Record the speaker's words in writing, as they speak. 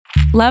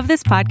Love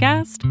this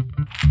podcast?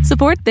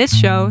 Support this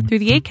show through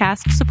the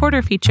Acast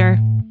supporter feature.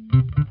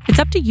 It's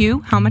up to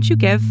you how much you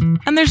give,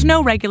 and there's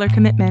no regular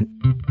commitment.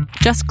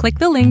 Just click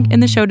the link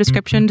in the show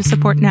description to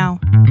support now.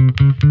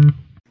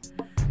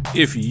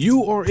 If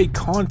you are a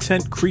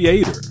content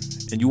creator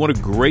and you want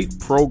a great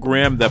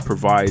program that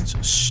provides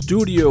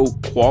studio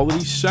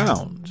quality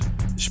sound,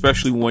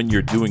 especially when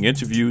you're doing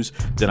interviews,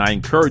 then I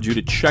encourage you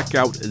to check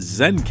out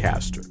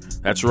Zencastr.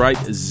 That's right,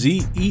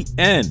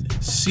 Zencastr.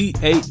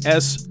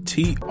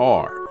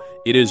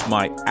 It is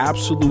my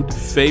absolute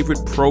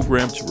favorite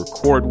program to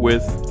record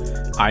with.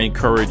 I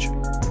encourage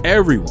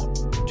everyone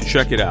to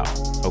check it out,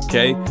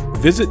 okay?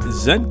 Visit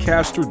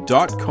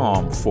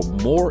Zencastr.com for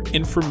more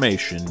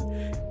information.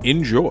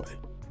 Enjoy.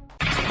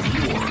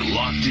 You're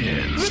locked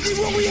in. Look at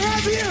what we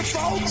have here,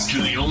 folks.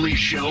 To the only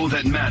show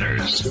that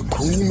matters. The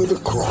cream of the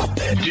crop.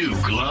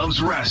 Duke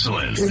Loves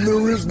Wrestling. And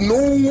there is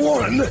no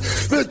one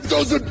that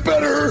does it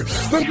better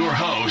than your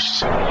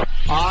host.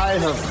 I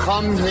have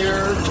come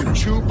here to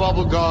chew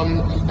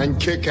bubblegum and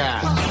kick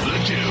ass. The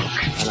Duke.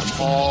 And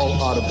I'm all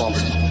out of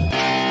bubblegum.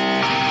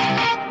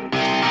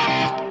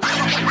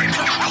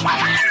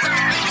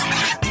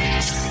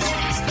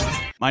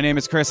 My name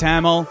is Chris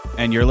Hamill,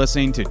 and you're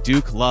listening to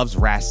Duke Loves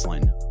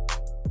Wrestling.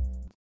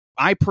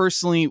 I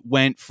personally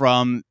went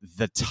from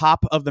the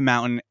top of the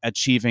mountain,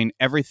 achieving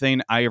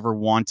everything I ever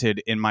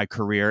wanted in my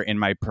career, in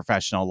my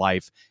professional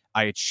life.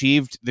 I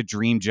achieved the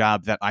dream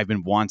job that I've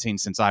been wanting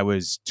since I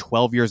was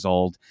 12 years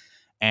old,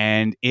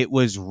 and it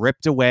was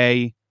ripped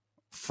away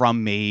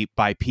from me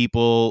by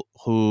people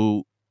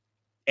who,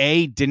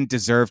 A, didn't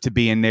deserve to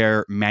be in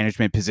their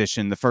management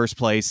position in the first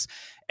place,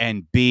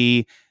 and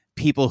B,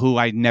 people who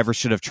I never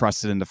should have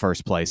trusted in the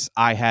first place.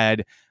 I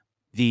had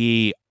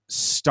the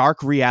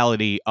stark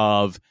reality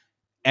of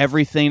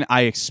everything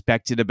I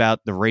expected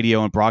about the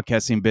radio and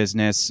broadcasting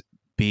business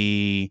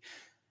be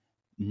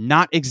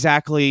not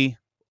exactly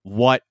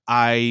what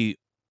I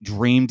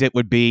dreamed it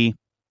would be.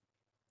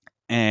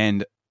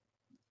 And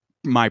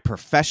my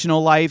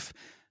professional life,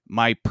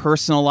 my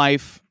personal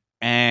life,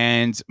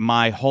 and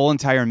my whole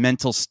entire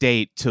mental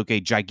state took a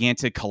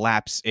gigantic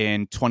collapse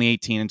in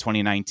 2018 and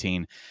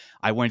 2019.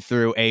 I went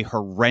through a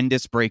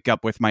horrendous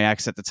breakup with my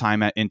ex at the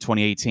time in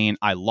 2018.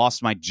 I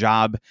lost my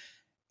job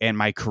and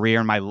my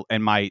career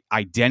and my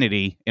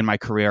identity in my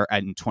career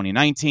in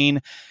 2019.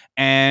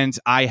 And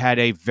I had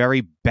a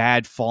very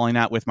bad falling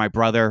out with my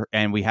brother,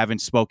 and we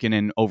haven't spoken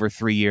in over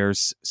 3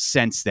 years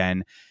since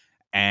then.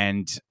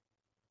 And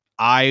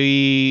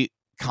I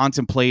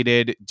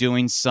contemplated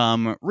doing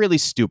some really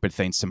stupid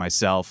things to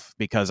myself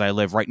because I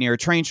live right near a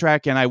train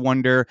track, and I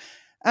wonder,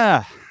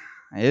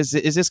 is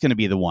this going to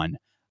be the one?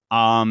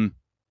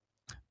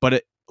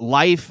 But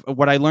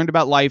what I learned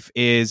about life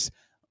is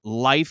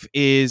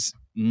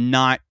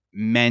not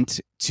meant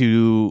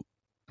to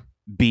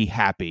be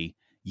happy.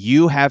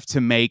 You have to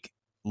make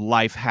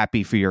life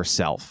happy for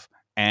yourself.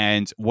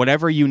 And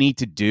whatever you need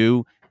to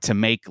do to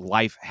make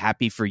life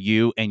happy for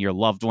you and your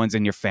loved ones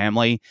and your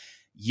family,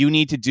 you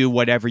need to do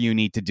whatever you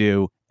need to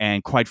do.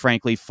 And quite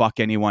frankly, fuck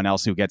anyone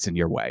else who gets in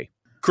your way.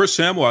 Chris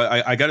Hamill,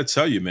 I got to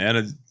tell you,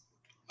 man,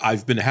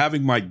 I've been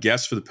having my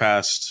guests for the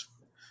past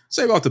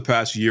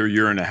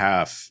year and a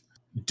half,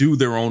 do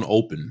their own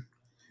open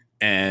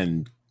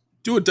and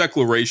do a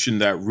declaration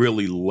that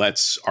really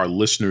lets our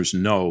listeners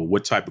know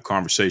what type of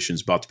conversation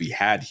is about to be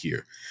had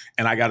here.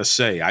 And I got to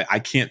say, I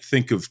can't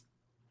think of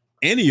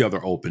any other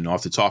open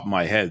off the top of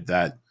my head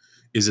that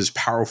is as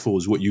powerful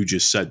as what you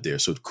just said there.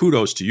 So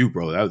kudos to you,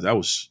 bro. That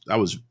was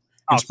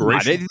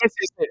inspirational.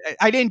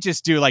 I didn't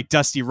just do like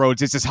Dusty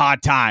Rhodes. It's just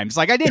hard times.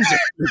 Like I didn't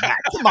just do that.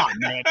 Come on,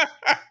 man.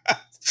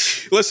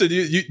 Listen,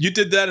 you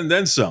did that and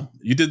then some.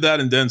 You did that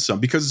and then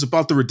some because it's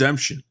about the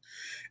redemption.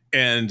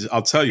 And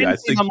I'll tell you, I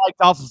think I'm like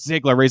Dolph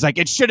Ziggler, where he's like,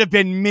 "It should have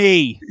been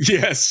me."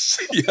 Yes,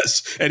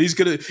 and he's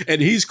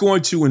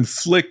going to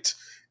inflict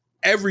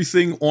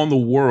everything on the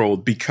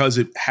world because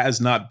it has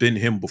not been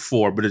him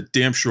before, but it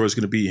damn sure is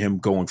going to be him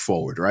going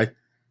forward, right?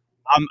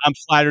 I'm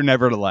flattered,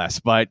 nevertheless,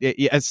 but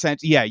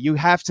essentially, you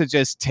have to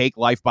just take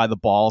life by the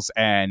balls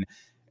and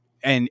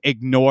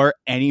ignore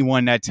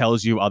anyone that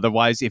tells you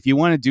otherwise. If you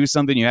want to do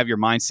something, you have your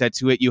mind set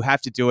to it, you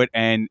have to do it.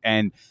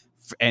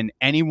 And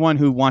anyone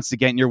who wants to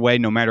get in your way,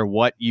 no matter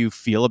what you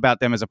feel about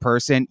them as a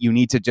person, you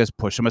need to just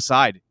push them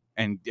aside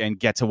and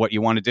get to what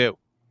you want to do.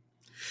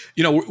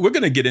 You know, we're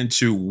going to get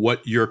into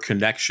what your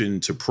connection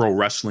to pro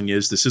wrestling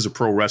is. This is a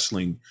pro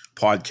wrestling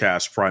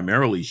podcast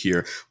primarily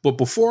here. But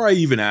before I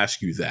even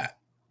ask you that,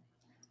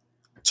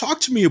 talk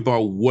to me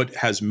about what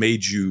has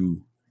made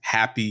you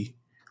happy.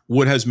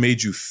 What has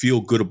made you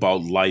feel good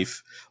about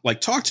life?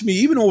 Like, talk to me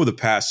even over the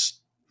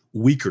past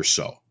week or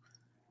so.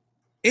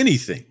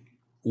 Anything.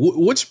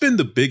 What's been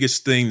the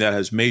biggest thing that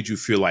has made you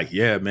feel like,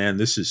 yeah, man,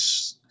 this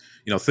is,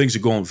 things are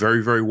going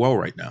very, very well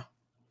right now?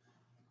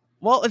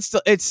 Well,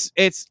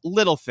 it's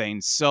little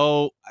things.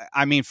 So,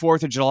 I mean,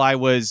 4th of July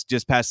was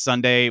just past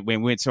Sunday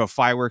when we went to a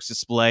fireworks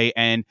display,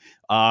 and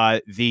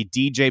the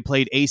DJ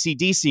played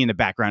AC/DC in the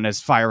background as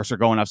fireworks were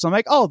going up. So I'm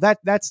like, oh,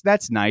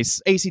 that's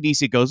nice.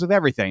 AC/DC goes with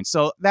everything.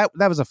 So that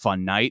was a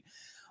fun night.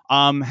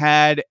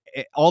 Had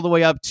all the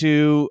way up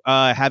to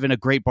having a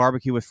great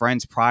barbecue with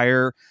friends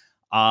prior,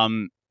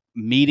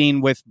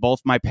 meeting with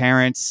both my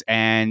parents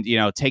and,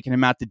 taking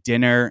them out to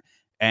dinner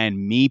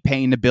and me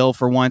paying the bill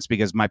for once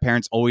because my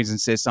parents always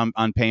insist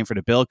on paying for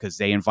the bill because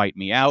they invite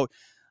me out.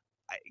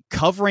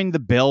 Covering the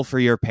bill for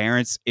your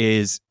parents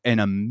is an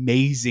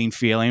amazing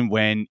feeling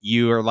when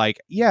you are like,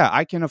 yeah,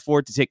 I can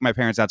afford to take my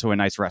parents out to a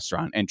nice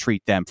restaurant and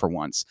treat them for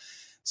once.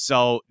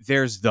 So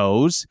there's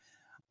those.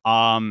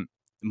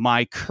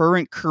 My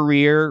current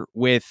career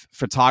with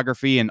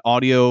photography and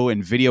audio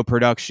and video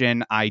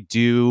production, I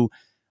do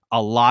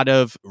a lot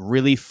of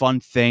really fun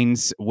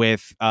things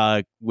with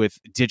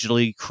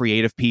digitally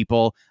creative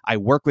people. I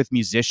work with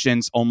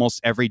musicians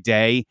almost every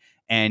day.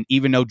 And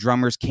even though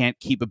drummers can't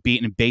keep a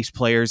beat and bass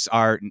players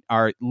are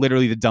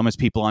literally the dumbest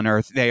people on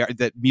earth,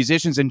 the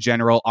musicians in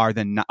general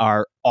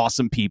are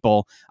awesome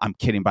people. I'm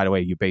kidding, by the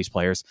way, you bass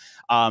players.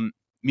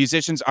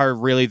 Musicians are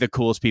really the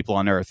coolest people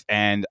on earth.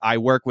 And I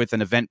work with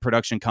an event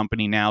production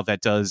company now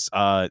that does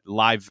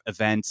live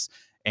events.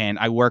 And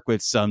I work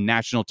with some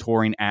national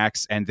touring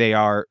acts, and they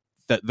are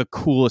the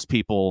coolest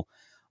people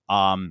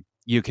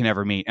you can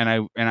ever meet.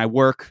 And I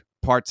work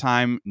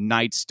part-time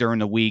nights during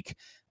the week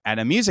at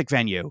a music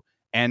venue.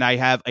 And I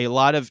have a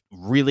lot of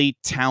really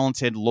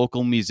talented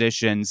local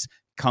musicians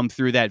come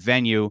through that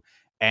venue.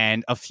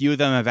 And a few of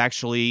them have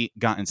actually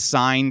gotten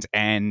signed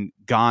and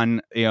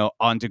gone,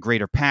 onto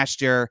greater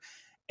pasture.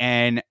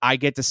 And I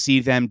get to see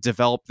them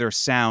develop their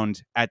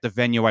sound at the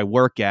venue I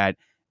work at.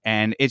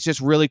 And it's just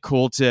really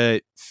cool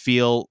to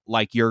feel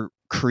like you're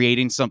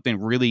creating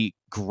something really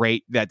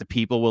great that the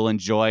people will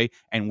enjoy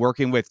and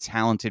working with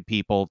talented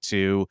people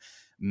to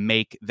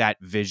make that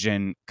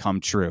vision come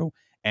true.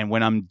 And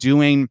when I'm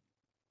doing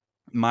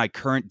my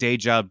current day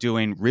job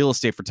doing real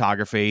estate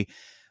photography,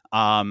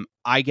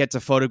 I get to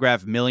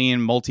photograph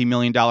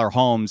multi-million dollar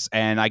homes,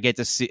 and I get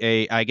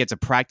to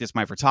practice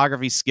my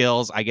photography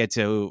skills. I get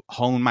to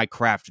hone my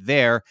craft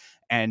there,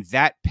 and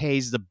that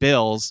pays the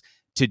bills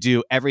to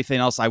do everything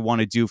else I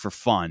want to do for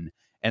fun.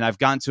 And I've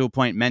gotten to a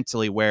point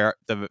mentally where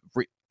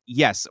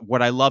yes,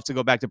 would I love to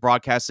go back to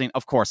broadcasting?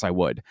 Of course I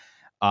would.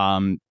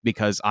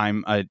 Because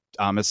I'm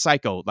a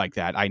psycho like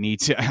that. I need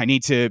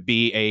to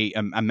be a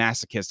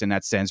masochist in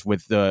that sense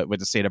with the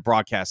state of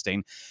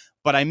broadcasting,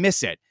 but I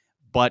miss it.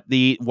 But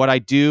what I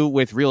do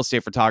with real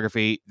estate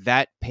photography,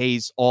 that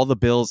pays all the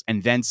bills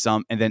and then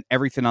some, and then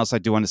everything else I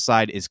do on the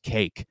side is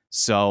cake.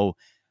 So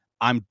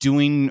I'm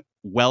doing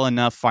well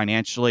enough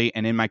financially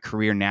and in my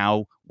career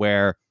now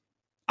where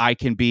I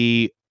can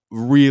be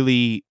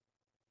really,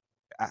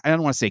 I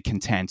don't want to say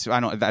content.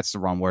 That's the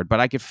wrong word, but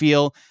I could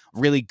feel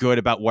really good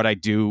about what I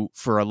do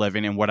for a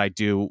living and what I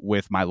do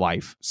with my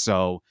life.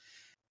 So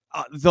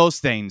those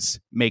things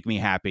make me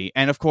happy.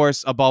 And of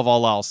course, above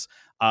all else,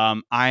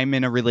 I'm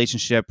in a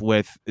relationship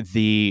with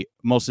the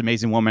most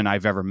amazing woman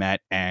I've ever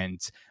met.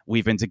 And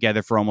we've been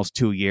together for almost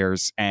 2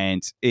 years,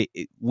 and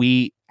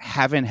we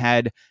haven't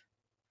had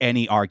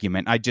any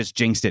argument. I just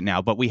jinxed it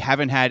now, but we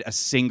haven't had a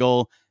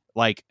single,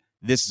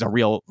 this is a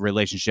real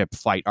relationship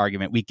fight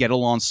argument. We get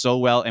along so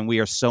well, and we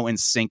are so in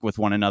sync with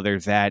one another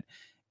that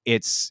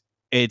it's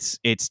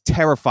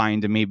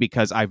terrifying to me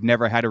because I've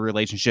never had a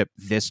relationship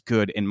this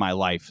good in my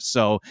life.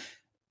 So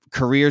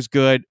career's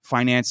good,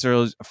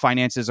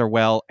 finances are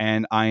well,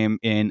 and I am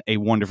in a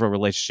wonderful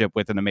relationship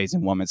with an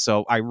amazing woman.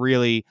 So I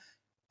really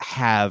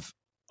have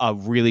a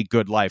really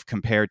good life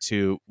compared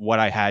to what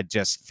I had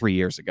just 3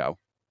 years ago.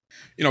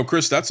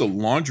 Chris, that's a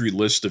laundry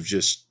list of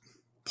just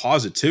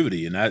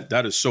positivity, and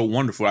that is so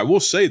wonderful. I will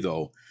say,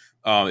 though,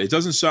 it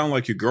doesn't sound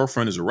like your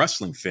girlfriend is a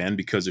wrestling fan,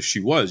 because if she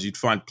was, you'd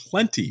find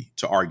plenty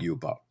to argue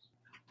about.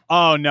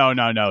 Oh,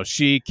 no.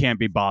 She can't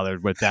be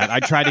bothered with that. I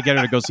tried to get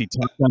her to go see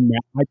Top Gun.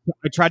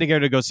 I tried to get her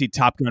to go see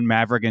Top Gun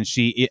Maverick, and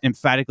she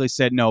emphatically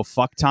said, no,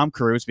 fuck Tom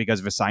Cruise because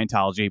of his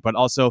Scientology. But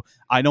also,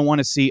 I don't want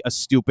to see a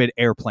stupid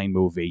airplane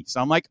movie.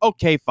 So I'm like,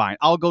 okay, fine.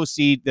 I'll go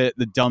see the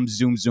dumb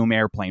Zoom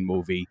airplane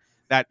movie.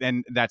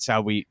 That's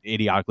how we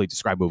idiotically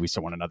describe movies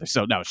to one another.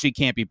 So no, she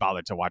can't be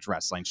bothered to watch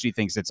wrestling. She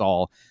thinks it's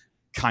all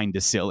kind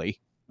of silly,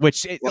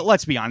 which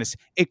let's be honest,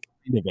 it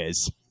kind of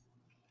is.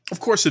 Of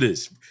course it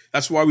is.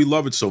 That's why we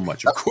love it so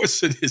much. Of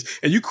course it is.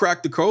 And you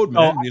cracked the code,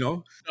 man.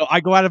 So I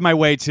go out of my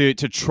way to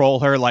troll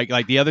her. Like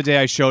the other day,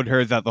 I showed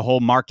her that the whole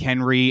Mark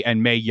Henry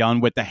and Mae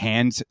Young with the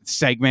hands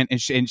segment,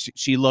 and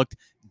she looked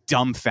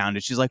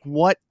dumbfounded. She's like,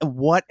 "What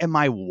am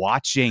I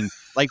watching?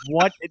 Like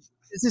what?"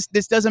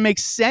 This doesn't make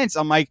sense.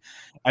 I'm like,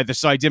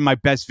 so I did my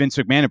best Vince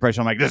McMahon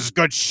impression. I'm like, this is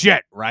good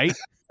shit, right?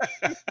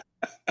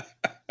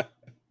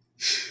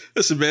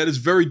 Listen, man, it's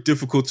very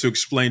difficult to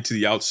explain to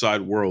the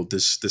outside world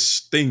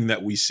this thing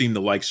that we seem to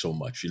like so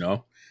much.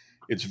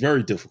 It's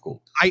very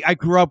difficult. I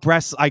grew up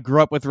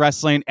with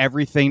wrestling.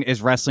 Everything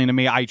is wrestling to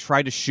me. I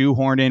try to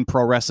shoehorn in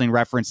pro wrestling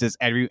references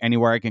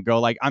anywhere I can go.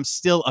 Like, I'm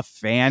still a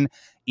fan,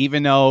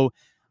 even though.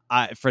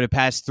 For the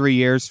past 3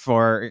 years,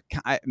 for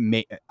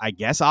I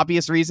guess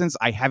obvious reasons,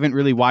 I haven't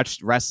really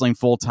watched wrestling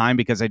full time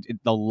because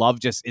the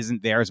love just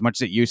isn't there as much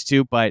as it used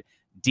to. But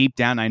deep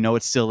down, I know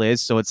it still is.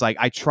 So it's like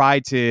I try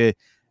to,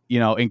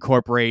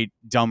 incorporate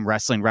dumb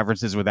wrestling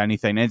references with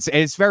anything.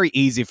 It's very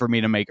easy for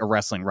me to make a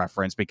wrestling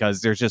reference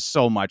because there's just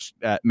so much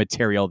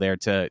material there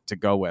to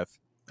go with.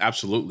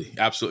 Absolutely.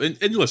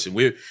 And listen,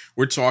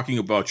 we're talking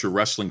about your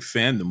wrestling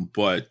fandom,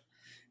 but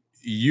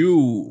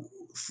you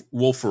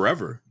will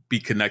forever be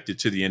connected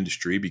to the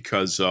industry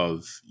because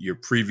of your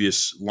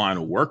previous line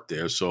of work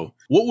there. So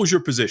what was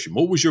your position?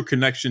 What was your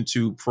connection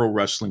to pro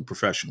wrestling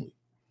professionally?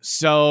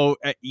 So,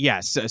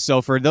 yes.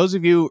 So for those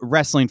of you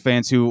wrestling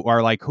fans who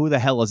are like, who the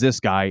hell is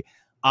this guy?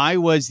 I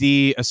was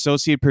the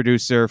associate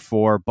producer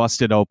for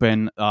Busted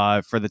Open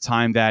for the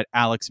time that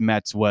Alex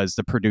Metz was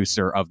the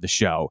producer of the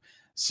show.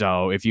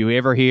 So if you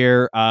ever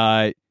hear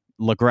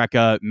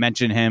LaGreca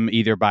mention him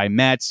either by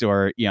Metz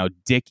or,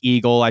 Dick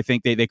Eagle, I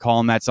think they call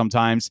him that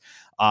sometimes.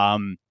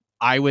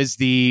 I was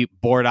the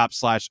board op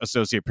 /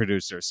 associate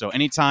producer. So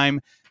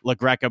anytime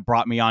LaGreca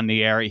brought me on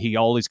the air, he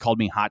always called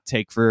me Hot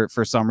Take for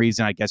some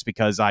reason, I guess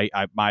because I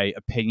my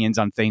opinions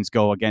on things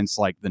go against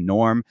like the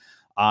norm.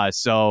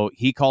 So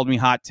he called me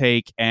Hot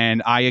Take,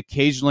 and I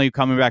occasionally,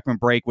 coming back from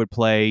break, would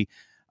play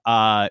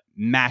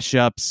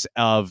mashups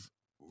of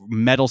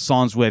metal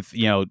songs with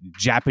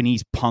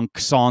Japanese punk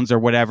songs or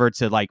whatever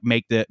to like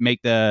make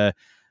the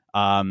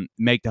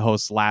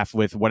host laugh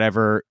with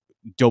whatever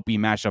dopey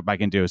mashup I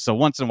can do. So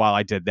once in a while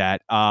I did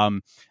that.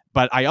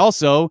 But I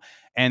also,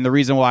 and the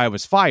reason why I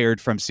was fired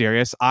from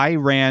Sirius, I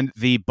ran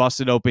the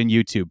Busted Open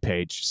YouTube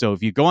page. So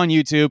if you go on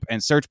YouTube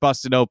and search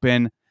Busted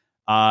Open,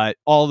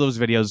 all those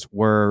videos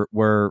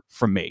were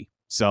from me.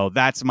 So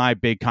that's my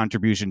big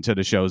contribution to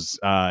the show's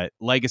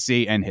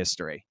legacy and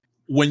history.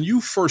 When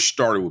you first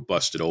started with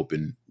Busted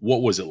Open,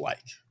 what was it like?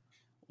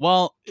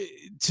 Well,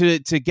 to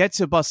get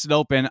to Busted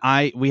Open,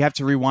 we have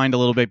to rewind a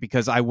little bit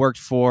because I worked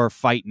for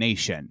Fight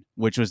Nation,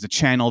 which was the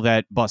channel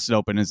that Busted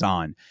Open is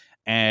on.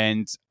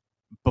 And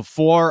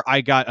before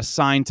I got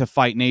assigned to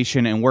Fight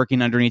Nation and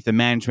working underneath the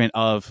management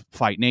of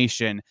Fight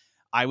Nation,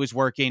 I was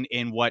working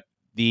in what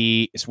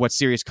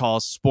Sirius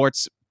calls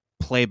sports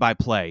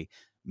play-by-play,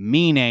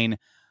 meaning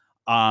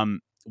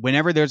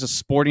whenever there's a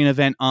sporting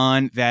event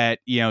on that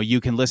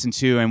you can listen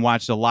to and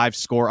watch the live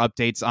score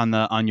updates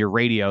on your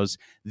radios,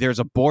 there's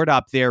a board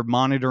up there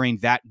monitoring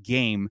that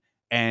game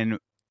and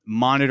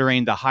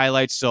monitoring the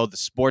highlights, so the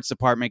sports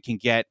department can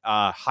get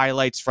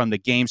highlights from the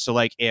game. So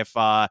like if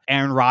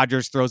Aaron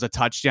Rodgers throws a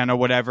touchdown or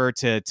whatever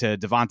to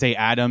Devontae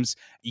Adams,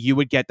 you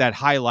would get that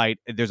highlight.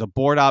 There's a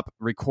board up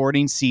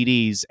recording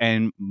CDs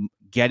and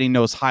getting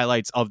those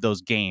highlights of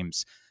those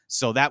games.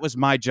 So that was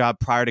my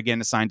job prior to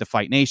getting assigned to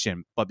Fight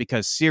Nation. But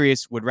because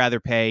Sirius would rather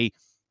pay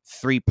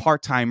 3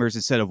 part-timers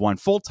instead of 1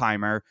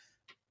 full-timer,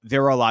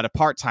 there were a lot of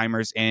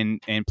part-timers in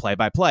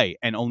play-by-play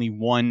and only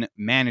 1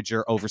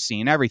 manager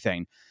overseeing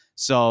everything.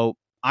 So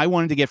I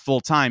wanted to get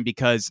full-time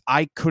because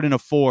I couldn't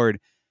afford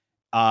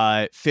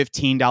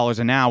 $15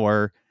 an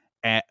hour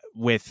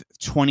with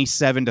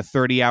 27 to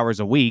 30 hours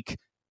a week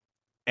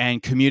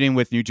and commuting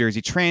with New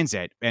Jersey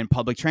Transit and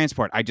public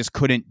transport. I just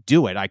couldn't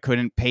do it. I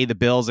couldn't pay the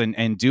bills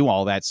and do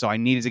all that. So I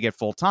needed to get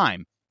full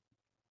time.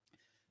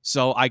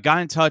 So I got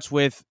in touch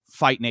with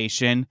Fight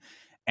Nation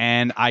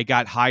and I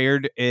got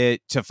hired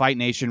to Fight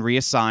Nation,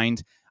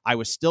 reassigned. I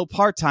was still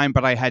part-time,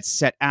 but I had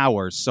set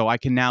hours. So I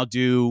can now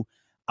do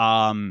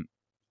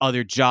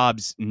other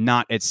jobs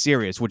not at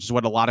Sirius, which is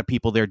what a lot of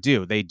people there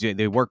do.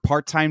 They work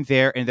part-time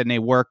there, and then they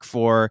work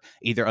for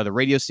either other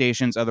radio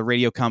stations, other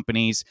radio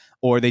companies,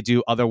 or they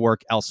do other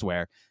work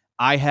elsewhere.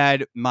 I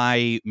had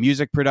my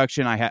music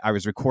production. I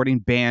was recording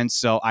bands,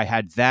 so I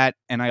had that,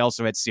 and I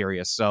also had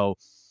Sirius. So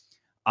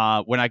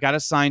when I got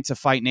assigned to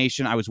Fight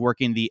Nation, I was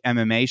working the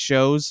MMA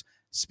shows,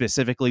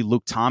 specifically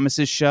Luke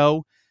Thomas's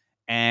show.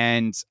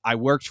 And I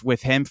worked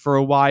with him for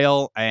a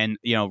while and,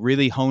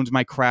 really honed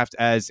my craft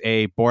as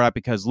a board op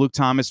because Luke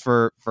Thomas,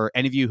 for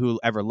any of you who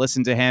ever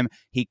listen to him,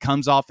 he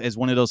comes off as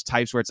one of those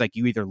types where it's like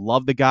you either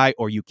love the guy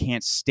or you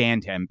can't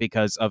stand him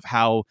because of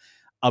how,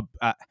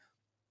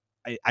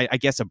 I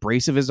guess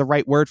abrasive is the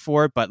right word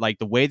for it, but like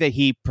the way that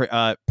he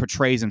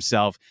portrays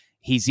himself,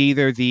 he's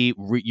either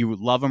you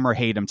love him or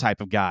hate him type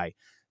of guy.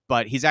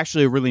 But he's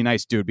actually a really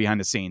nice dude behind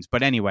the scenes.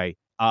 But anyway,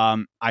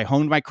 I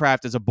honed my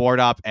craft as a board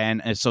op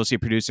and an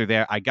associate producer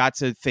there. I got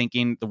to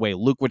thinking the way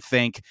Luke would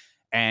think,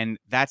 and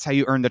that's how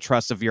you earn the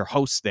trust of your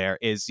hosts there,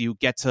 is you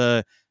get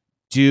to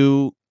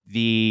do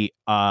the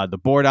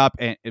board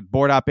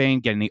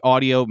opping, getting the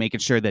audio,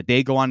 making sure that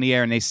they go on the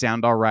air and they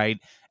sound all right,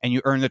 and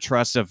you earn the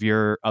trust of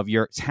your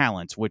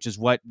talent, which is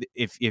what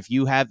if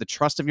you have the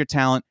trust of your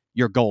talent,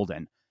 you're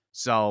golden.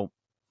 So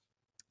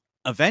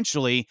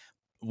eventually,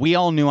 we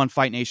all knew on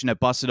Fight Nation that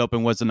Busted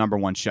Open was the number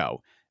 1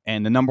 show.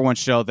 And the number 1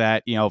 show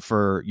that,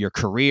 for your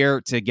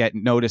career to get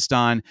noticed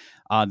on,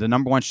 the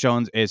number 1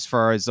 show as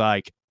far as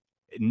like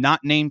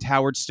not named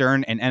Howard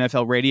Stern and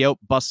NFL radio,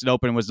 Busted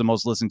Open was the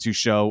most listened to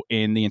show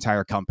in the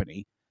entire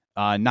company.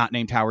 Not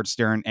named Howard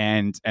Stern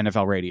and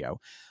NFL radio.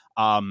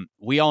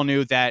 We all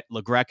knew that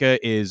LaGreca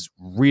is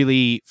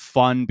really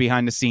fun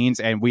behind the scenes,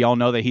 and we all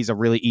know that he's a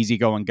really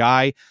easygoing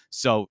guy.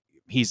 So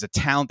he's a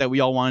talent that we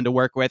all wanted to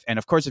work with. And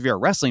of course, if you're a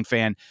wrestling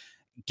fan,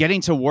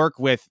 getting to work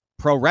with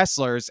pro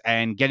wrestlers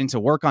and getting to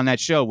work on that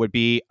show would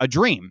be a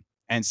dream.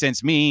 And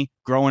since me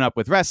growing up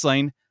with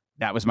wrestling,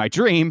 that was my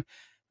dream.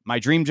 My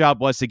dream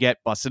job was to get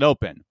Busted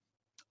Open.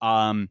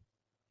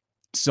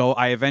 So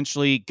I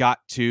eventually got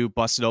to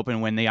Busted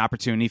Open when the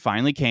opportunity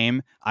finally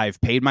came.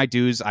 I've paid my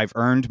dues. I've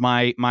earned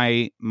my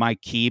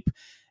keep,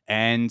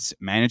 and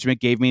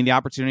management gave me the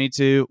opportunity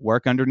to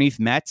work underneath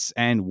Mets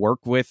and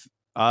work with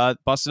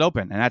Busted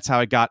Open. And that's how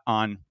I got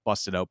on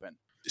Busted Open.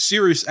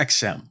 Sirius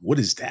XM, what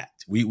is that?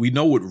 We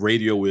know what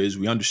radio is.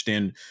 We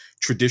understand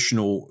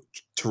traditional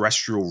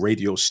terrestrial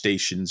radio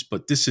stations,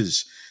 but this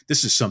is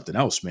something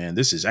else, man.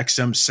 This is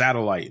XM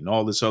satellite and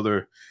all this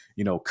other,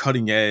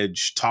 cutting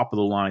edge, top of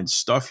the line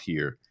stuff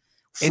here.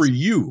 For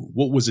you,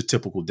 what was a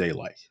typical day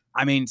like?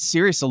 I mean,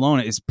 Sirius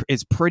alone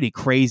is pretty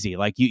crazy.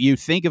 Like you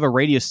think of a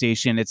radio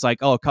station, it's like,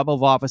 a couple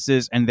of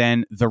offices and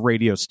then the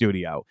radio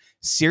studio.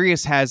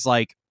 Sirius has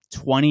like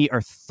 20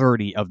 or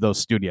 30 of those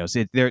studios.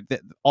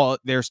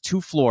 There's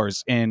 2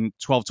 floors in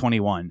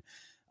 1221,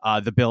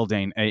 the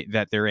building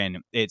that they're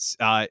in. It's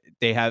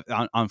they have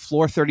on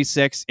floor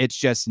 36. It's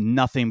just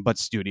nothing but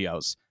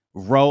studios,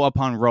 row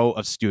upon row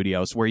of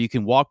studios where you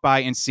can walk by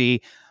and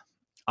see.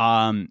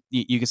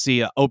 You can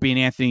see Opie and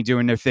Anthony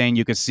doing their thing.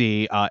 You can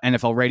see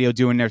NFL radio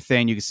doing their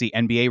thing. You can see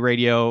NBA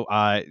radio,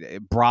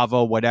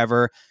 Bravo,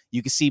 whatever.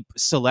 You can see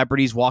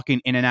celebrities walking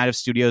in and out of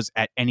studios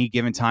at any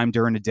given time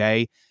during the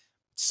day.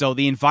 So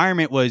the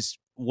environment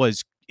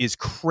is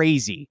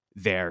crazy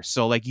there.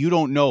 So like you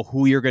don't know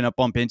who you're going to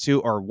bump into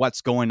or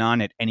what's going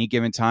on at any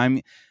given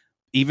time,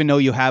 even though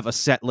you have a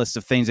set list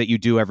of things that you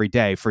do every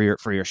day for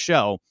your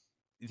show.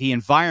 The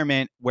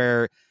environment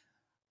where,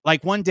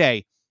 like one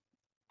day,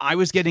 I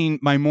was getting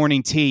my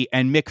morning tea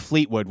and Mick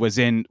Fleetwood was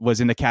in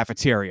the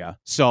cafeteria.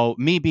 So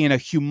me being a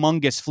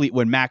humongous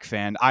Fleetwood Mac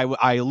fan,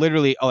 I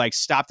literally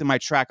stopped in my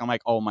track. I'm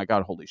like, oh my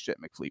God, holy shit,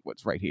 Mick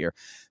Fleetwood's right here.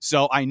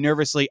 So I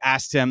nervously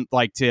asked him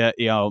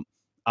to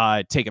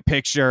take a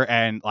picture,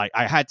 and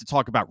I had to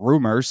talk about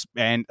rumors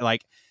and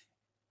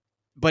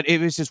but it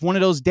was just one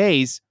of those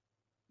days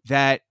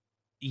that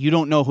you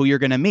don't know who you're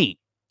going to meet.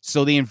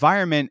 So the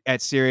environment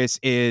at Sirius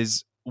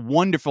is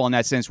wonderful in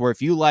that sense, where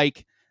if you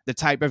like the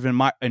type of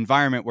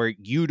environment where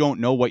you don't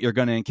know what you're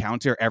going to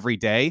encounter every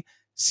day,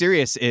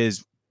 Sirius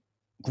is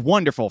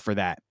wonderful for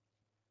that.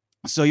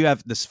 So you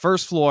have this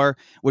first floor,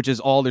 which is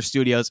all their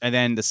studios, and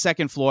then the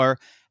second floor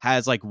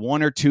has like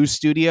 1 or 2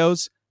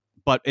 studios,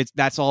 but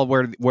that's all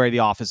where the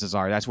offices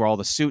are. That's where all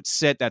the suits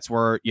sit. That's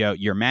where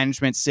your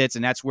management sits,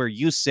 and that's where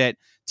you sit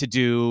to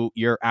do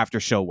your after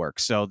show work.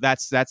 So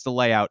that's the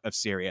layout of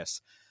Sirius.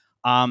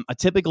 A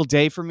typical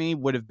day for me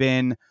would have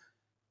been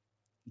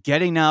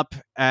getting up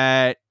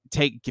at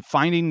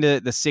finding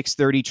the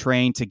 6:30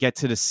 train to get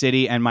to the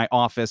city and my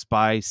office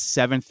by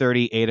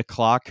 7:30, 8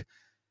 o'clock.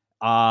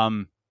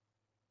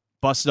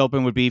 Busted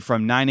Open would be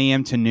from 9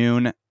 a.m. to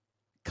noon.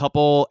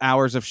 Couple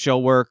hours of show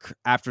work.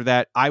 After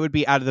that, I would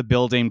be out of the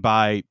building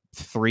by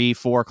 3,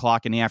 4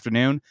 o'clock in the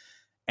afternoon.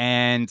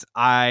 And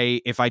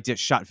if I did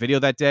shot video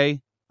that day,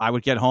 I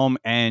would get home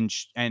and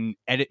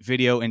edit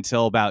video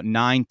until about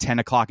 9, 10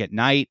 o'clock at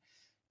night.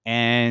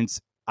 And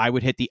I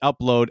would hit the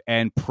upload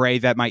and pray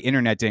that my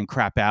internet didn't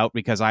crap out,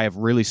 because I have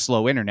really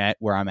slow internet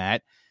where I'm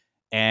at.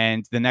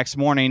 And the next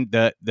morning,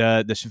 the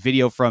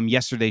video from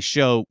yesterday's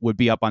show would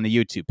be up on the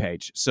YouTube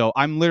page. So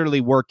I'm literally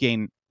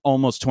working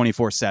almost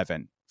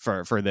 24/7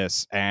 for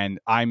this, and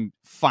I'm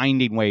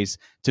finding ways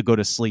to go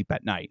to sleep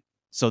at night.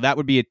 So that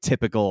would be a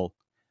typical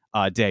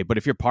day. But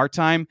if you're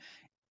part-time,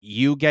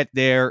 you get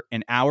there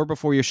an hour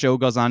before your show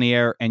goes on the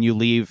air, and you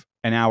leave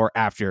an hour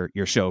after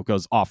your show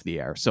goes off the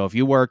air. So if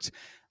you worked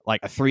like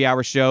a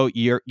 3-hour show,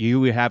 you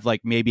would have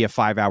like maybe a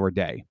 5-hour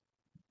day.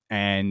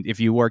 And if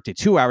you worked a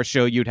 2-hour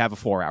show, you'd have a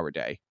 4-hour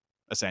day,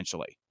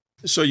 essentially.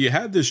 So you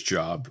had this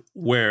job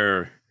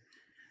where,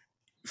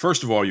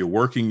 first of all, you're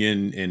working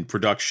in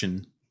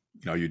production.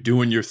 You're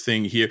doing your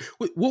thing here.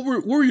 What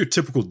were your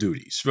typical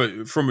duties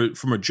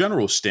from a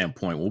general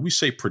standpoint? When we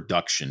say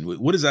production,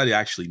 what does that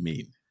actually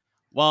mean?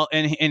 Well,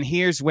 and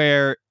here's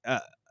where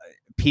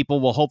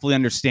people will hopefully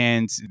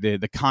understand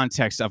the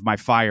context of my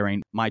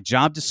firing. My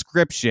job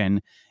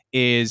description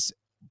is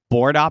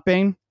board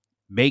opping.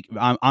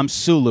 I'm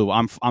Sulu.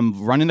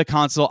 I'm running the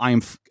console. I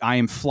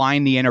am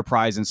flying the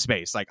Enterprise in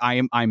space. Like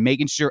I'm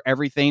making sure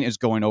everything is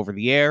going over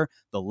the air.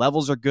 The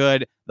levels are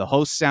good. The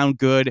hosts sound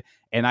good,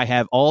 and I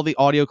have all the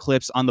audio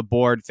clips on the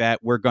board that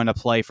we're going to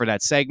play for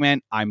that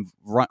segment. I'm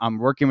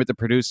working with the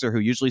producer, who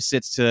usually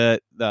sits to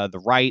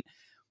the right.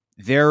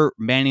 They're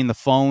manning the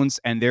phones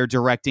and they're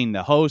directing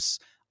the hosts.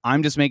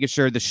 I'm just making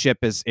sure the ship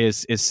is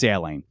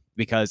sailing,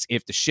 because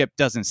if the ship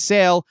doesn't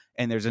sail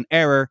and there's an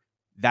error,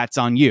 that's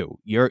on you.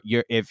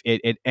 If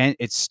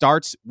it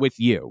starts with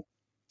you,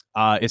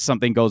 if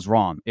something goes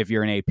wrong, if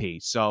you're an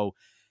AP. So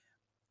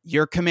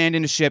you're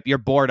commanding the ship, you're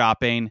board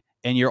opping,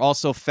 and you're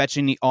also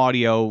fetching the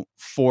audio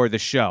for the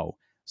show.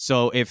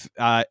 So if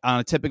on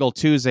a typical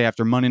Tuesday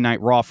after Monday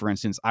Night Raw, for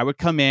instance, I would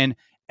come in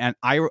and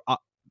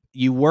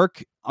you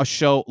work a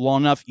show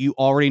long enough, you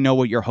already know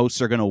what your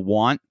hosts are going to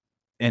want,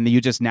 and you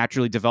just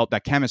naturally develop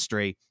that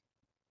chemistry.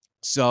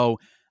 So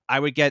I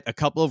would get a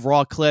couple of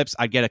raw clips.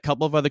 I'd get a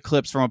couple of other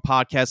clips from a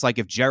podcast. Like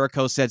if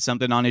Jericho said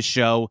something on his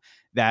show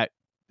that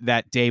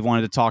Dave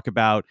wanted to talk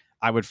about,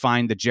 I would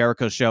find the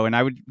Jericho show and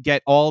I would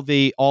get all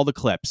the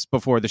clips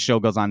before the show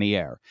goes on the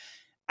air.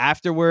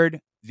 Afterward,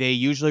 they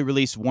usually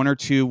release one or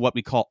two what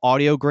we call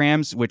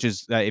audiograms, which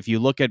is if you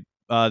look at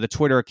the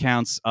Twitter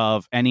accounts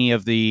of any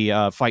of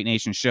the Fight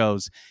Nation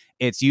shows,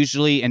 it's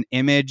usually an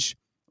image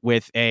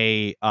with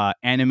a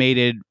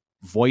animated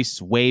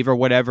voice wave or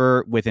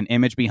whatever with an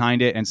image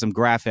behind it and some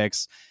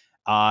graphics.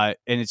 And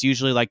it's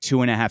usually like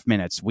 2.5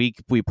 minutes. We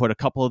put a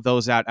couple of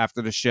those out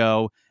after the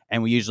show,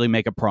 and we usually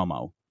make a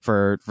promo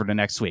for the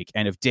next week.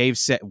 And if Dave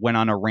went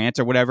on a rant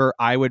or whatever,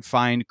 I would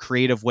find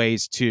creative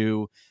ways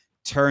to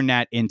turn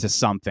that into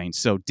something.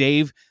 So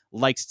Dave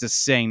likes to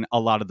sing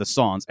a lot of the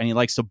songs, and he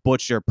likes to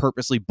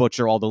purposely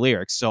butcher all the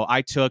lyrics. So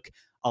I took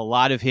a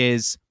lot of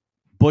his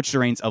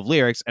butcherings of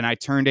lyrics and I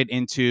turned it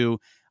into,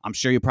 I'm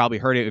sure you probably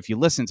heard it if you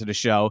listen to the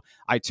show,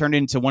 I turned it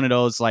into one of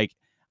those like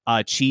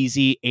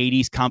cheesy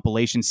 80s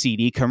compilation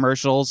CD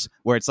commercials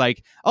where it's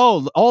like,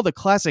 oh, all the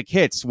classic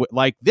hits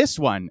like this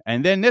one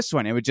and then this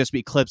one. It would just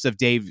be clips of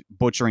Dave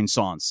butchering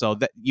songs. So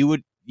that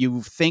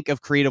you think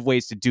of creative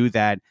ways to do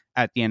that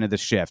at the end of the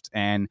shift.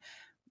 And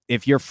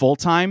if you're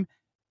full-time,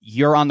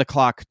 you're on the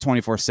clock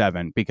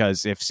 24/7,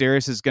 because if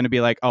Sirius is going to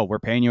be like, oh, we're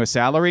paying you a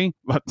salary,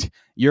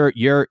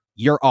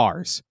 you're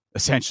ours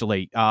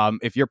essentially.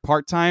 If you're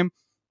part-time,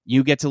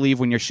 you get to leave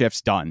when your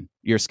shift's done,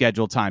 your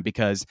scheduled time,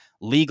 because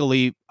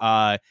legally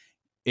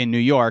in New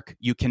York,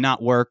 you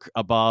cannot work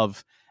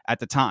above, at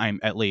the time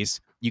at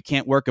least, you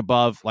can't work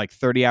above like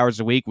 30 hours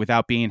a week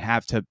without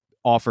have to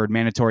offered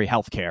mandatory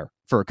health care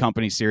for a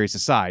company Sirius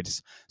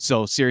decides.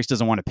 So Sirius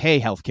doesn't want to pay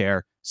health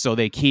care, so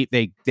they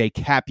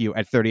cap you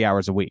at 30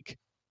 hours a week,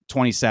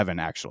 27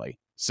 actually.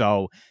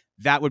 So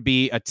that would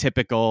be a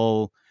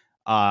typical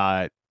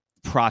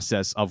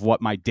process of what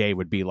my day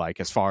would be like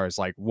as far as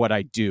like what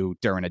I do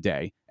during a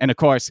day. And of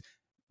course,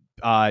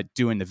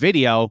 doing the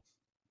video,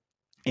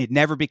 it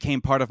never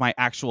became part of my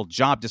actual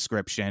job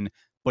description,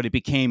 but it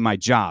became my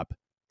job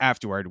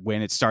afterward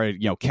when it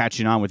started,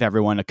 catching on with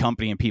everyone in the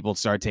company and people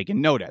started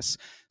taking notice.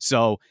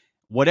 So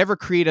whatever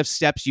creative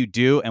steps you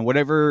do and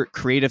whatever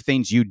creative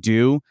things you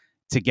do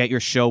to get your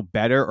show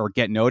better or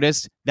get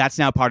noticed, that's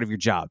now part of your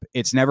job.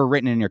 It's never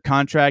written in your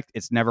contract.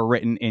 It's never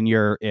written in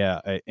your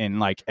in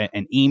like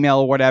an email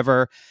or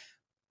whatever.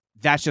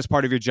 That's just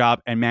part of your job,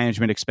 and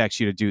management expects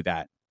you to do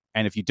that.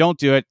 And if you don't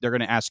do it, they're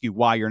going to ask you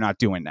why you're not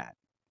doing that,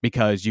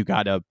 because you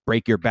got to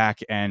break your back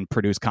and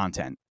produce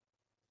content.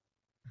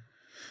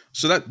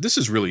 So this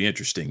is really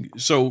interesting.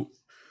 So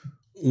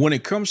when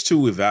it comes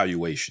to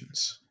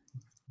evaluations,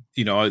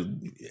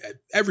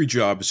 every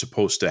job is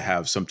supposed to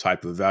have some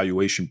type of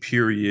evaluation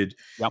period.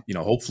 Yep.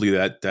 Hopefully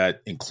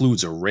that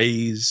includes a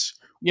raise,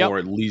 yep, or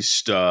at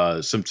least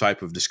some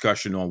type of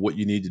discussion on what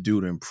you need to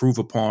do to improve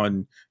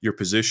upon your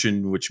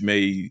position, which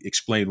may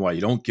explain why you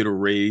don't get a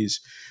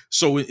raise.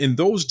 So in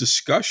those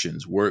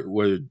discussions,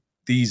 were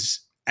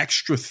these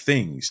extra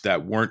things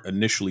that weren't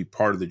initially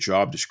part of the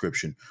job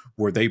description,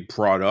 were they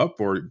brought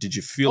up, or did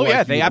you feel like they you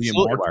were being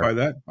absolutely marked by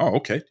that? Oh,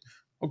 okay.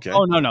 Okay.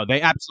 Oh, no,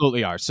 they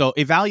absolutely are. So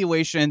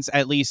evaluations,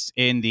 at least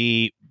in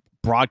the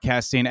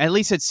broadcasting, at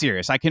least at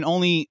Sirius, I can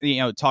only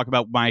talk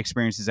about my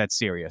experiences at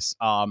Sirius.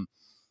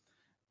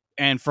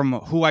 And from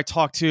who I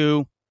talk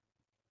to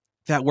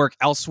that work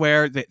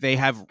elsewhere, they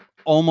have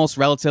almost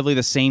relatively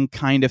the same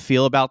kind of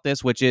feel about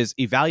this, which is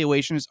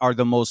evaluations are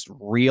the most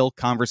real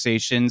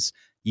conversations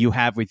you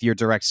have with your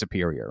direct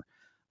superior.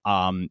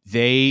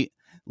 They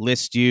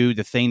list you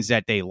the things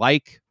that they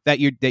like that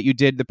you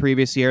did the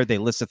previous year. They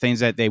list the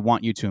things that they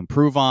want you to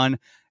improve on,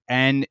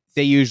 and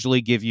they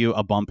usually give you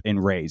a bump in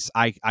raise.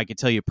 I could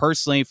tell you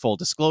personally, full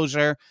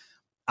disclosure,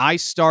 I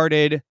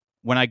started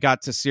when I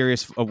got to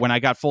Sirius, when I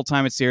got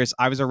full-time at Sirius,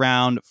 I was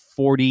around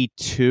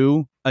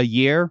 42 a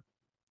year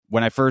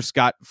when I first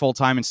got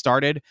full-time and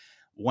started.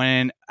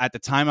 When at the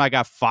time I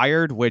got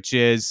fired, which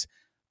is,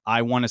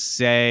 I want to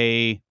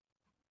say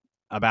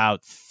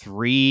about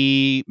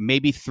 3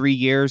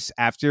 years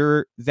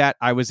after that,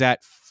 I was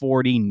at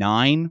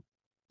 49.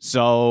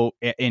 So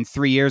in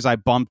 3 years, I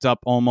bumped up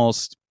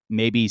almost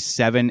maybe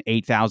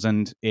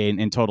 7,000-8,000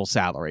 in total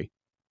salary.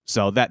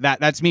 So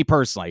that's me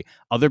personally.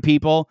 Other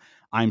people,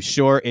 I'm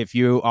sure if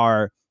you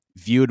are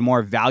viewed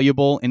more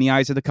valuable in the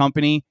eyes of the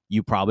company,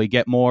 you probably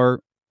get more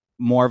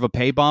of a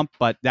pay bump.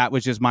 But that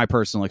was just my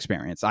personal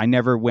experience. I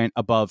never went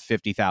above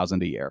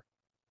 50,000 a year.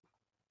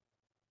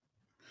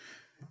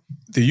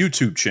 The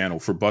YouTube channel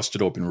for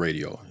Busted Open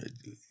Radio,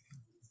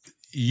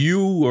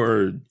 you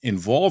were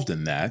involved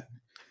in that.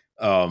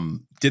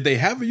 Did they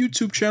have a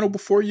YouTube channel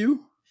before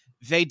you?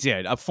 They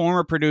did. A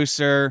former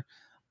producer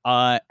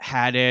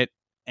had it,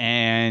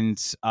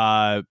 and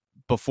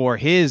before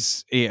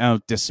his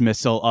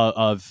dismissal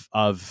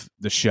of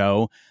the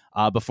show,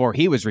 before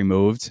he was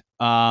removed,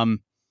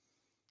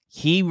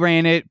 he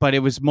ran it, but it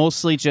was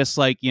mostly just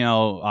like,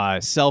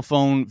 cell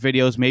phone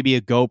videos, maybe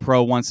a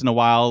GoPro once in a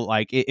while.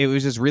 Like it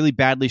was just really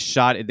badly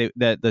shot.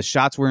 The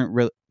shots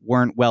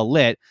weren't well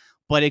lit,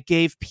 but it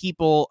gave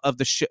people of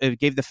the show, it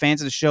gave the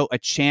fans of the show a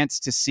chance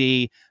to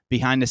see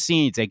behind the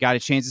scenes. They got a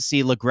chance to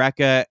see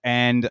LaGreca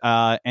and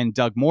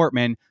Doug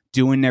Mortman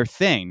doing their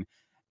thing,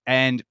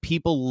 and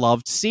people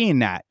loved seeing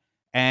that.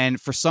 And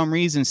for some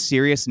reason,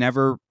 Sirius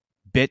never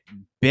bit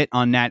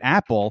on that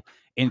apple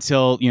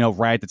until,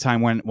 right at the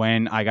time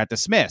when I got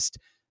dismissed.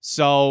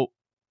 So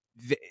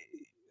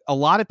a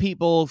lot of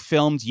people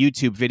filmed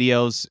YouTube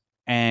videos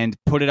and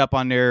put it up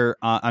on their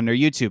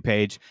YouTube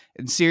page,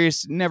 and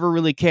Sirius never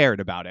really cared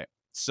about it.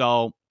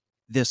 So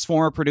this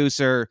former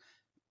producer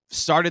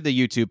started the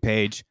YouTube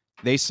page.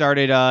 They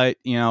started,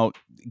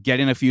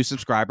 getting a few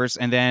subscribers,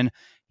 and then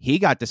he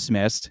got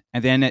dismissed.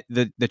 And then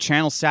the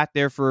channel sat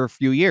there for a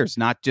few years,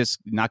 not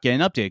getting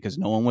updated because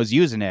no one was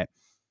using it.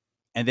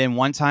 And then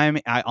one time,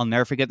 I'll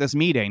never forget this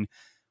meeting.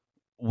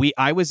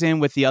 I was in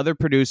with the other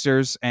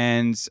producers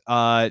and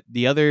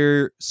the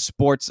other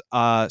sports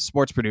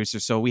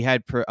producers. So we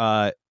had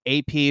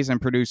APs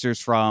and producers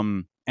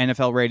from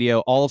NFL Radio,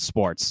 all of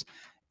sports,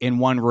 in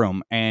one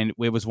room. And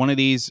it was one of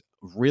these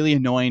really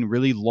annoying,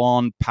 really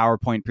long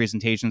PowerPoint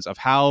presentations of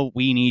how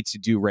we need to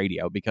do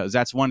radio, because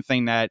that's one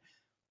thing that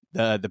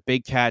the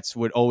big cats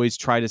would always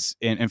try to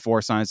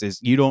enforce on us is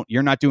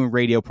you're not doing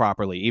radio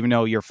properly. Even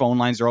though your phone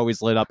lines are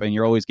always lit up and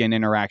you're always getting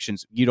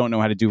interactions, you don't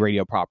know how to do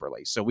radio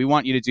properly. So we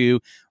want you to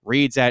do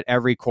reads at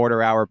every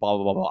quarter hour, blah,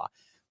 blah, blah, blah.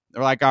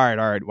 They're like, all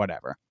right,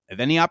 whatever. And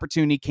then the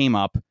opportunity came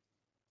up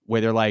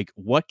where they're like,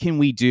 what can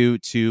we do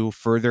to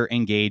further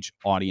engage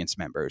audience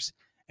members?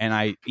 And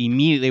I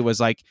immediately was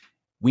like,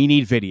 we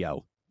need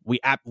video. We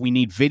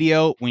need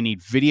video. We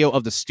need video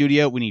of the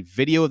studio. We need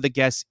video of the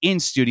guests in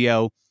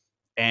studio.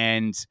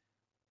 And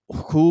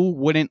who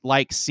wouldn't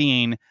like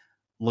seeing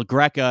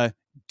LaGreca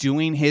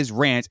doing his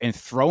rant and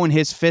throwing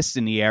his fists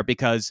in the air?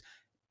 Because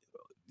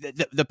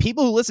the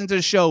people who listen to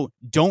the show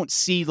don't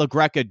see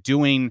LaGreca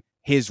doing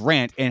his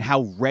rant and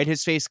how red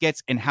his face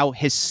gets and how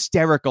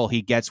hysterical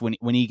he gets when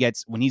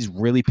he's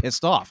really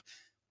pissed off.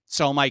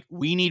 So I'm like,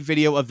 we need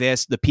video of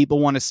this. The people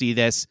want to see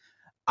this.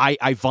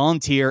 I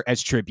volunteer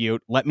as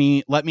tribute. Let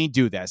me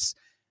do this.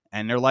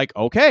 And they're like,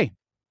 okay,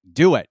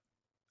 do it.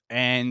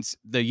 And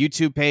the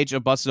YouTube page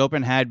of Busted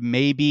Open had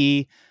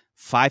maybe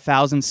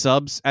 5,000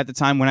 subs at the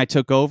time when I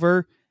took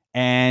over.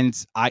 And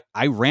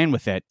I ran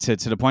with it to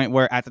the point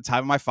where at the time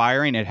of my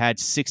firing, it had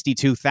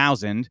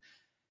 62,000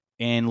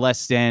 in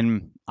less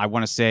than, I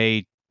want to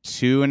say,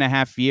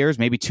 2.5 years,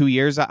 maybe 2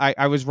 years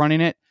I was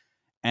running it.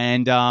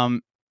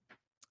 And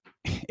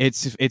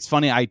it's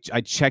funny. I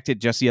checked it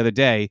just the other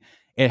day.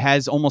 It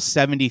has almost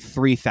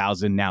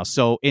 73,000 now.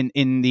 So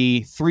in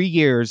the 3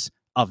 years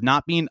of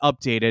not being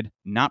updated,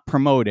 not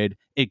promoted,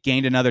 it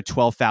gained another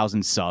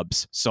 12,000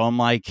 subs. So I'm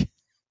like,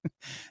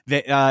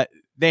 they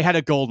had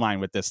a gold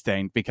mine with this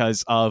thing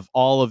because of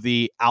all of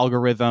the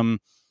algorithm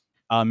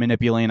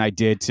manipulating I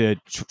did to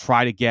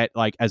try to get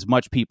like as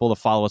much people to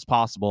follow as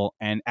possible.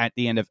 And at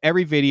the end of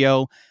every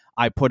video,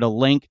 I put a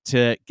link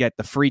to get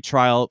the free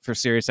trial for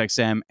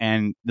SiriusXM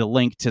and the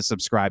link to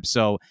subscribe.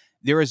 So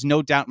there is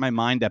no doubt in my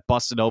mind that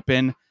Busted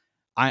Open,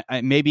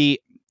 maybe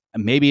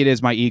it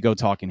is my ego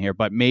talking here,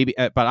 but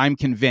I'm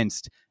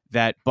convinced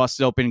that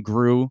Busted Open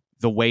grew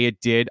the way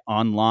it did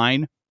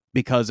online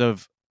because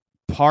of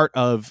part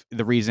of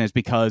the reason is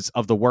because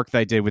of the work that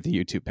I did with the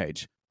YouTube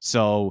page.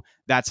 So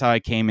that's how I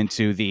came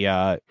into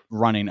the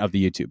running of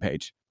the YouTube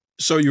page.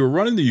 So you were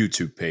running the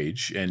YouTube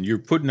page and you're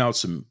putting out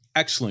some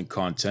excellent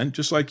content,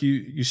 just like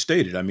you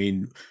stated. I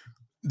mean,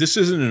 this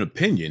isn't an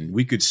opinion.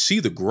 We could see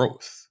the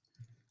growth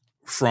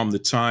from the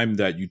time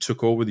that you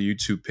took over the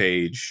YouTube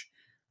page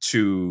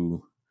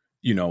to,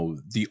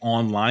 the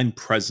online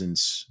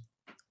presence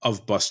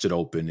of Busted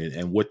Open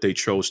and what they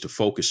chose to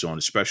focus on,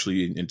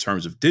 especially in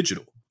terms of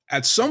digital.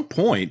 At some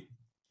point,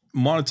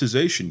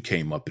 monetization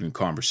came up in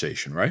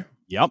conversation, right?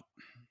 Yep.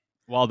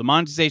 Well, the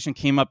monetization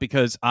came up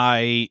because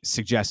I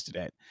suggested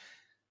it.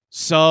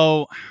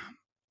 So,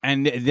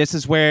 and this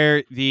is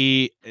where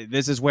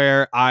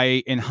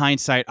I, in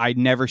hindsight, I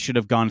never should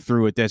have gone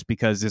through with this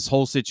because this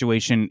whole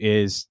situation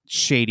is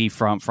shady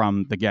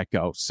from the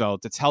get-go. So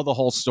to tell the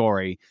whole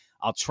story,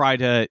 I'll try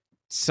to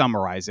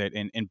summarize it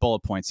in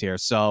bullet points here.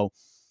 So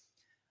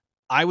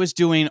I was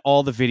doing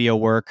all the video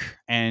work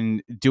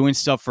and doing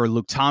stuff for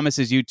Luke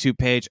Thomas's YouTube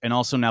page and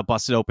also now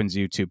Busted Open's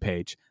YouTube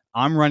page.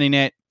 I'm running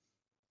it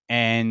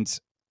and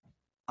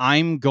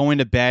I'm going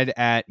to bed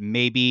at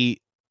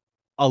maybe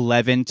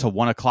 11 to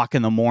 1 o'clock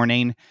in the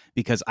morning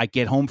because I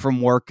get home from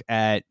work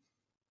at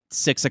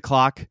 6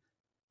 o'clock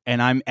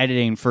and I'm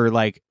editing for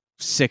like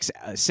six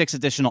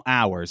additional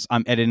hours.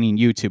 I'm editing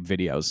YouTube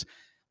videos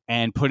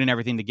and putting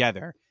everything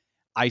together.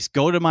 I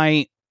go to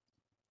my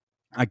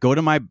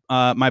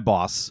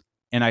boss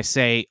and I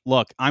say,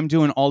 look, I'm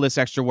doing all this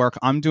extra work.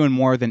 I'm doing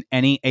more than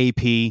any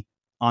AP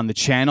on the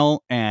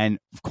channel and,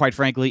 quite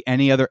frankly,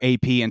 any other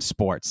AP in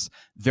sports.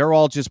 They're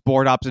all just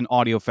board ops and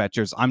audio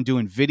fetchers. I'm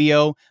doing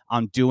video.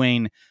 I'm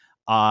doing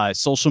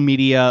social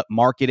media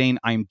marketing.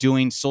 I'm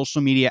doing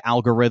social media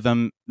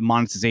algorithm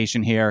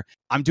monetization here.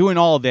 I'm doing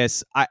all of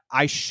this.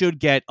 I should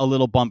get a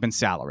little bump in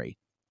salary.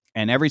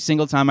 And every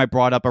single time I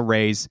brought up a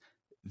raise,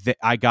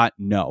 I got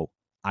no.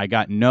 I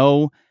got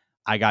no,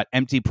 I got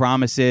empty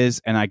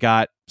promises, and I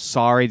got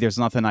sorry, there's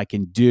nothing I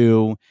can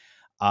do.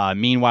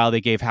 Meanwhile,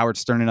 they gave Howard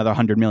Stern another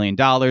 $100 million,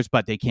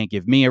 but they can't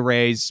give me a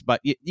raise.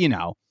 But you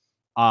know,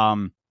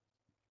 and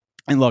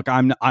look,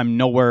 I'm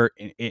nowhere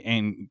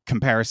in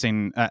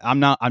comparison. I'm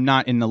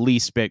not in the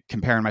least bit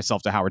comparing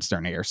myself to Howard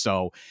Stern here.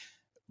 So,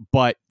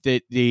 but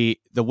the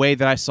way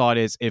that I saw it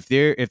is, if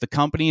the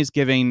company is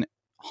giving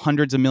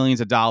hundreds of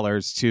millions of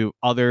dollars to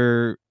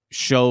other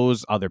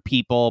shows, other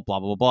people, blah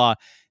blah blah,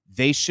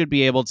 they should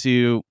be able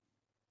to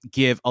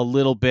give a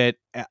little bit,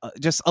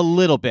 just a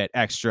little bit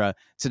extra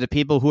to the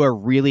people who are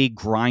really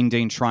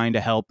grinding, trying to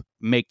help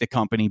make the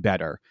company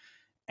better.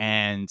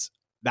 And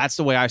that's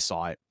the way I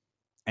saw it.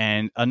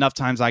 And enough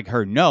times I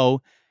heard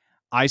no,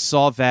 I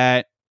saw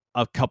that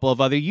a couple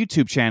of other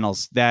YouTube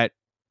channels that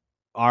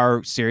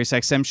are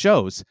SiriusXM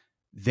shows,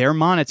 they're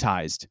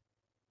monetized.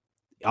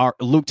 Our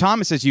Luke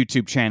Thomas's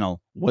YouTube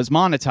channel was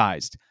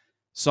monetized.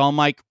 So I'm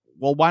like,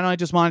 well, why don't I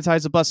just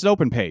monetize the Busted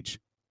Open page?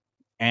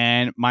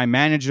 And my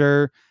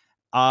manager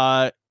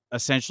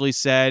essentially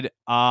said,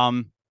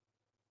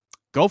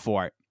 go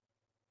for it.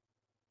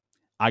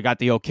 I got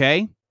the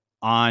okay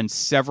on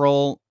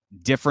several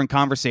different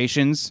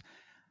conversations.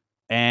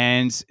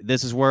 And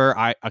this is where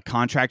a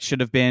contract should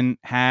have been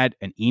had,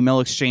 an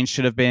email exchange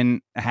should have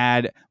been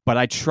had, but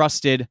I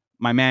trusted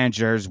my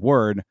manager's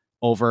word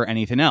over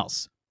anything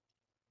else.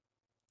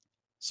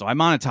 So I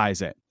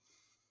monetize it,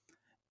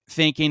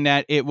 thinking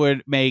that it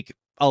would make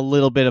a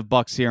little bit of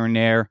bucks here and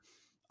there.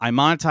 I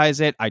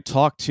monetize it. I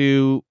talked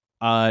to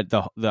I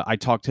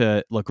talked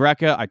to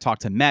LaGreca. I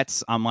talked to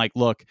Metz. I'm like,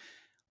 look,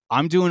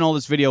 I'm doing all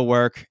this video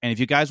work, and if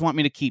you guys want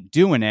me to keep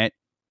doing it,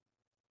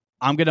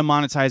 I'm going to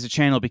monetize the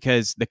channel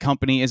because the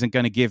company isn't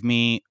going to give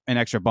me an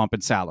extra bump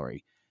in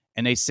salary.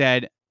 And they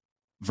said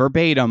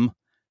verbatim,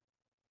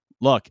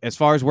 look, as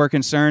far as we're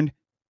concerned,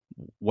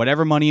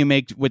 whatever money you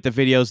make with the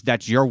videos,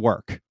 that's your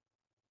work.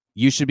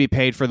 You should be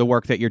paid for the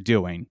work that you're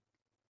doing.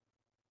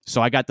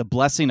 So I got the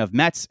blessing of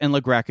Metz and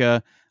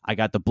LaGreca. I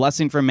got the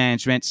blessing from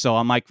management. So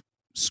I'm like,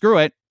 screw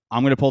it.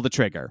 I'm going to pull the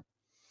trigger.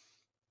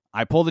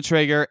 I pull the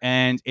trigger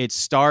and it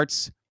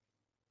starts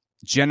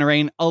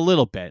generating a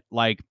little bit.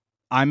 Like,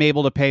 I'm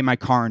able to pay my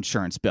car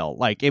insurance bill.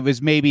 Like, it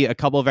was maybe a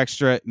couple of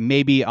extra,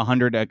 maybe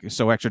 $100 or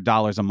so extra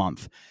dollars a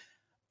month.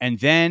 And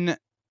then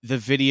the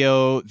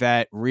video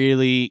that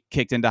really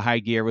kicked into high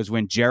gear was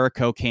when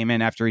Jericho came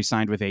in after he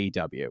signed with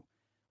AEW.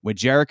 When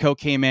Jericho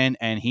came in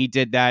and he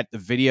did that, the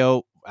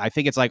video, I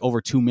think it's like over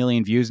 2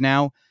 million views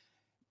now.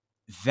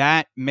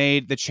 That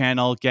made the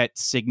channel get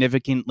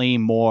significantly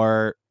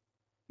more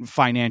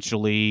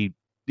financially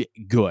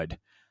good.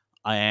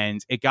 And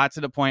it got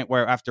to the point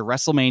where after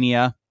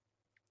WrestleMania,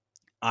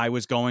 I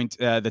was going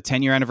to the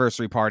 10-year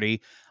anniversary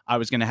party. I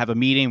was going to have a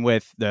meeting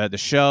with the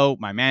show,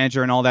 my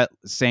manager and all that,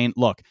 saying,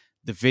 look,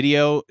 the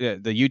video, the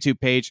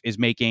YouTube page is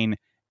making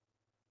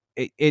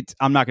it.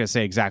 I'm not going to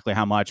say exactly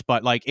how much,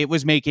 but like, it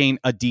was making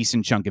a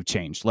decent chunk of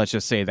change. Let's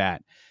just say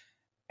that.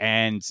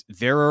 And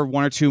there are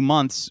 1 or 2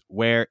 months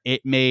where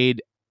it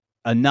made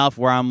enough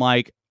where I'm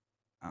like,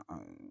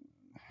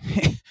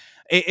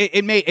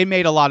 it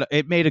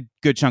made a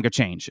good chunk of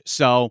change.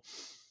 So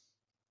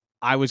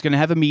I was going to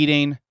have a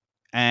meeting,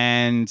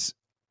 and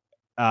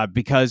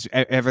because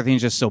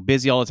everything's just so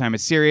busy all the time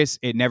at Sirius,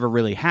 it never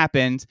really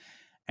happened.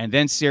 And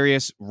then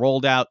Sirius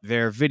rolled out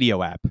their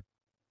video app.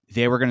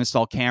 They were going to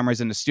install cameras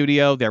in the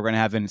studio. They were going to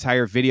have an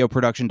entire video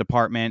production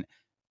department,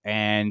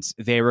 and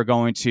they were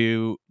going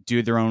to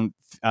do their own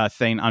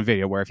thing on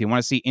video, where if you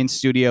want to see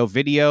in-studio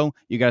video,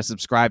 you got to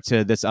subscribe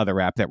to this other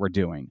app that we're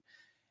doing.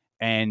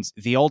 And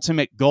the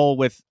ultimate goal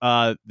with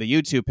the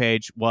YouTube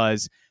page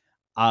was,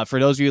 for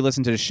those of you who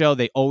listen to the show,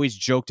 they always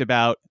joked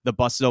about the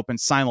Busted Open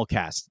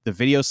simulcast, the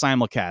video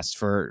simulcast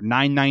for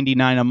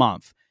 $9.99 a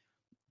month,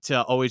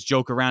 to always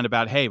joke around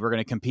about, hey, we're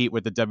going to compete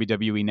with the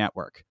WWE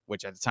Network,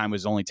 which at the time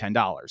was only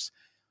 $10.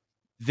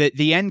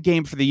 The end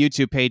game for the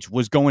YouTube page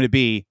was going to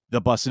be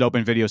the Busted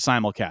Open video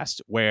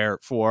simulcast, where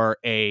for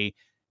a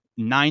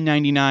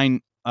 $9.99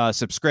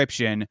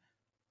 subscription,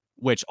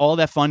 which all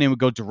that funding would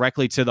go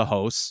directly to the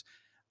hosts,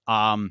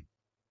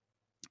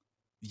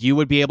 you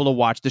would be able to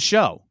watch the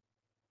show.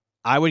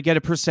 I would get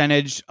a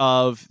percentage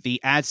of the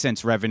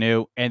AdSense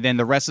revenue, and then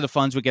the rest of the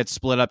funds would get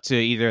split up to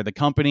either the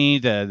company,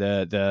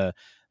 the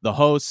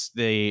hosts,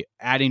 the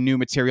adding new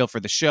material for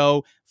the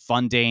show,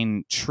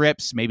 funding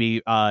trips,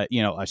 maybe a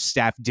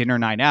staff dinner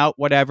night out,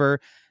 whatever.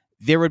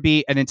 There would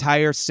be an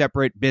entire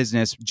separate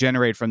business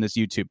generated from this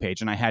YouTube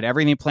page, and I had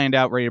everything planned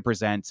out, ready to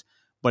present,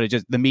 but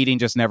the meeting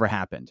just never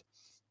happened.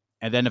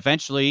 And then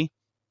eventually,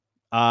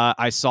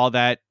 I saw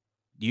that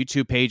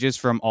YouTube pages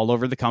from all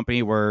over the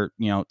company were,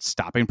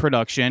 stopping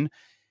production.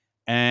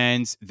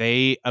 And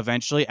they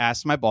eventually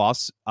asked my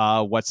boss,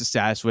 what's the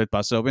status with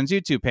Busted Open's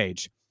YouTube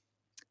page?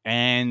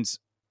 And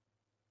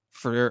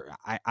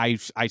I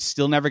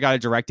still never got a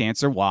direct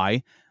answer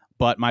why,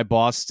 but my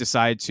boss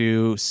decided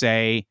to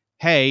say,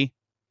 hey,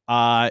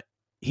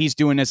 he's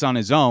doing this on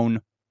his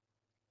own.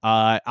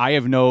 I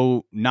have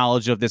no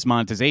knowledge of this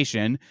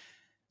monetization.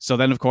 So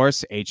then, of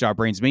course, HR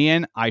brings me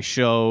in. I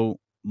show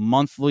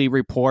monthly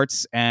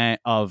reports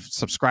of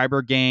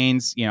subscriber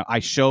gains. I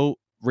show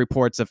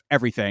reports of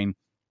everything,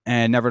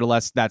 and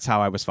nevertheless, that's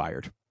how I was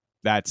fired.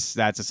 That's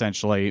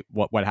essentially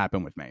what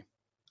happened with me.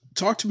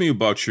 Talk to me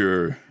about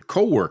your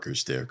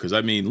coworkers there, because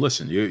I mean,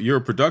 listen, you're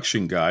a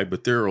production guy,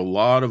 but there are a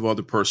lot of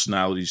other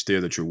personalities there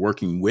that you're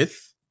working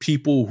with,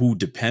 people who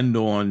depend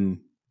on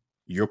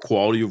your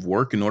quality of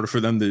work in order for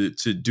them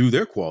to do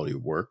their quality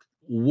of work.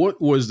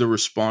 What was the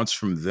response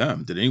from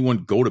them? Did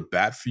anyone go to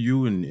bat for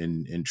you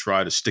and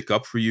try to stick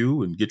up for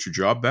you and get your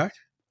job back?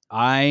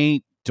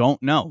 I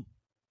don't know.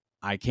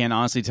 I can't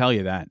honestly tell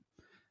you that.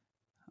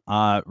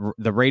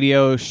 The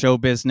radio show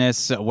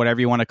business, whatever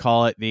you want to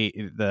call it,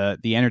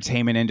 the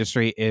entertainment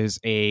industry is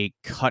a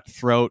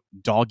cutthroat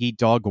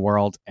dog-eat-dog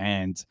world.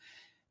 And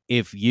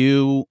if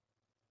you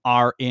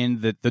are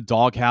in the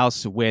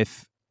doghouse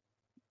with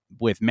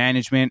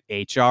management,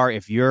 HR,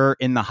 if you're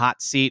in the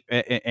hot seat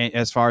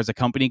as far as the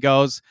company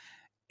goes,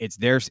 it's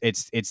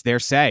their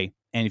say.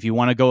 And if you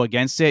want to go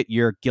against it,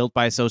 you're guilt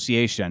by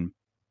association.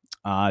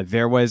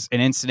 There was an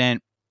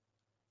incident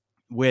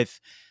with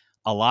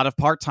a lot of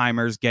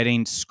part-timers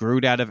getting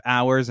screwed out of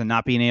hours and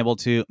not being able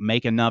to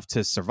make enough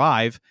to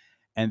survive.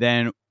 And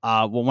then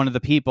one of the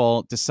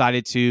people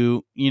decided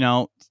to,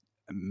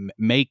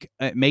 make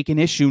an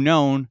issue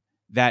known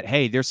that,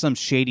 hey, there's some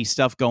shady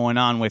stuff going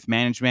on with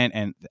management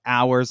and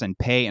hours and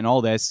pay and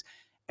all this.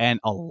 And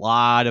a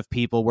lot of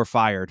people were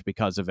fired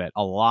because of it.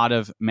 A lot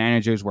of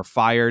managers were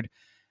fired.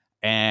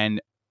 And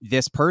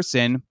this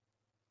person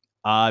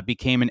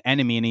became an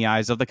enemy in the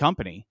eyes of the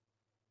company.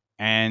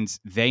 And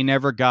they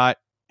never got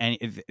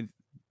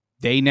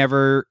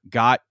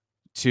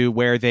to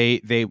where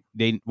they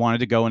wanted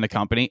to go in the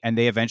company. And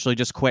they eventually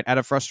just quit out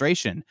of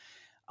frustration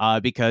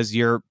because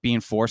you're being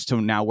forced to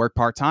now work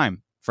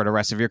part-time for the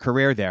rest of your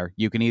career there.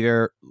 You can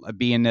either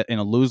be in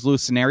a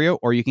lose-lose scenario,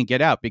 or you can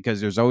get out,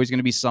 because there's always going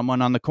to be someone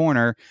on the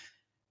corner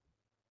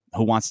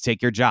who wants to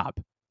take your job,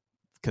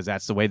 because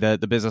that's the way the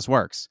business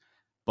works.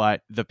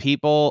 But the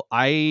people,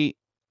 I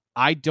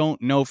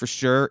don't know for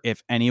sure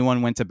if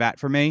anyone went to bat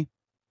for me.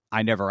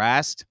 I never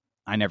asked.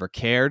 I never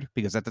cared,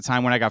 because at the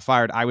time when I got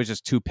fired, I was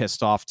just too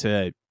pissed off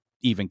to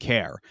even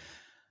care.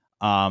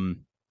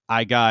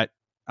 I got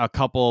a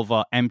couple of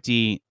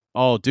empty,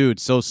 "Oh, dude,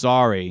 so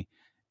sorry."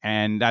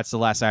 And that's the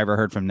last I ever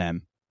heard from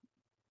them.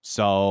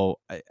 So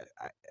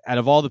out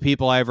of all the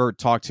people I ever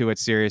talked to at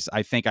Sirius,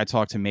 I think I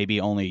talked to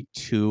maybe only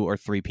 2 or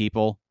 3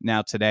 people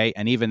now today.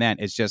 And even then,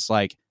 it's just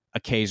like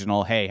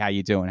occasional, "Hey, how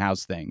you doing?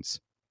 How's things?"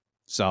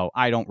 So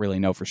I don't really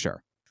know for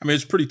sure. I mean,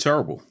 it's pretty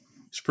terrible.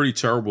 It's pretty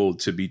terrible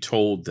to be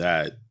told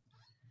that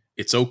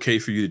it's okay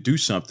for you to do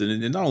something.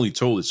 And not only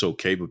told it's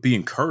okay, but be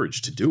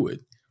encouraged to do it,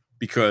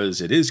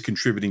 because it is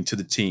contributing to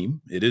the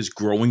team. It is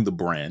growing the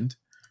brand.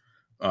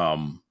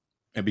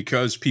 And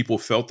because people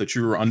felt that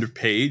you were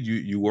underpaid,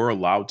 you were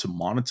allowed to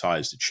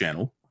monetize the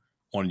channel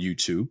on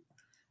YouTube.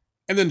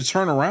 And then to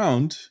turn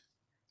around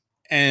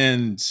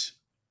and,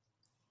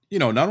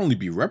 not only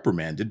be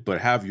reprimanded,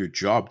 but have your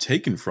job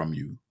taken from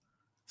you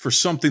for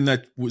something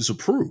that was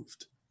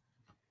approved.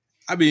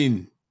 I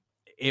mean,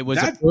 it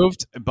was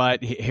approved,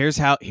 but here's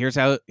how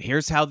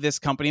this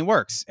company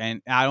works.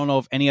 And I don't know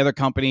if any other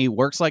company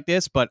works like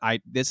this, but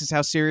this is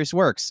how Sirius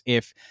works.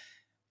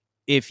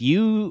 If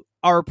you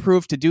are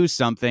approved to do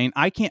something,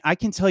 I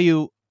can tell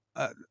you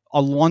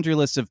a laundry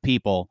list of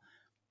people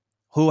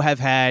who have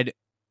had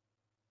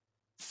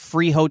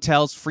free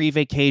hotels, free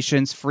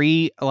vacations,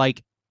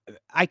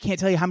 I can't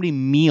tell you how many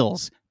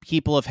meals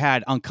people have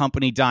had on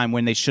company dime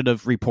when they should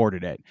have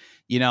reported it.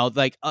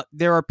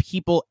 There are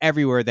people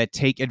everywhere that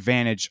take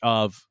advantage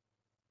of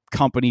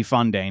company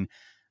funding.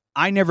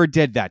 I never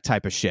did that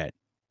type of shit.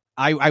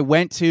 I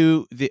went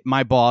to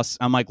my boss.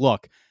 I'm like,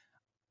 "Look,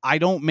 I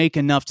don't make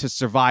enough to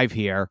survive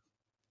here.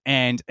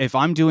 And if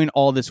I'm doing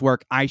all this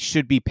work, I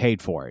should be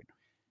paid for it."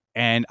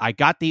 And I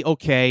got the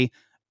okay,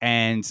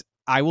 and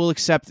I will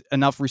accept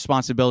enough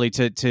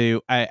responsibility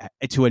to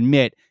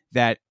admit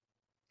that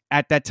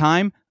at that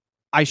time,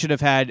 I should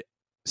have had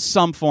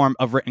some form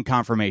of written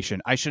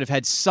confirmation. I should have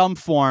had some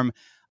form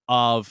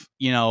of,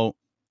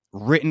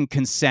 written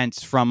consent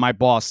from my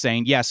boss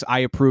saying, "Yes, I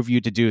approve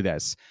you to do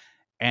this."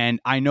 And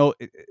I know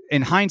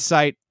in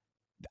hindsight,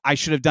 I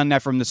should have done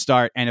that from the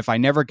start. And if I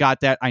never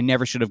got that, I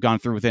never should have gone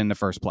through with it in the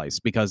first place,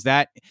 because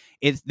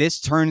this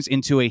turns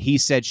into a he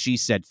said, she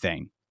said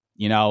thing.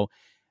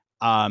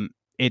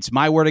 It's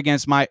my word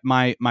against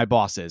my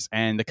boss's,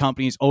 and the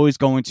company is always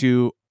going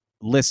to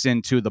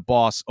listen to the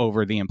boss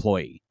over the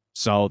employee.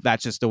 So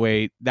that's just the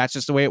way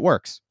it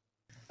works.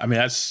 I mean,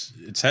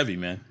 it's heavy,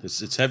 man.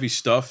 It's heavy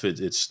stuff.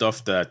 It's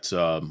stuff that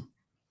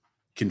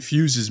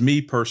confuses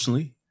me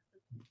personally.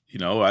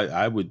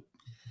 I would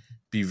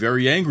be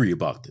very angry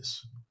about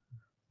this.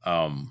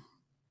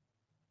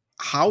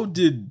 How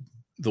did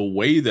the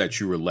way that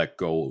you were let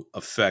go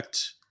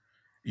affect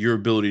your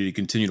ability to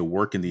continue to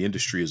work in the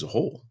industry as a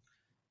whole?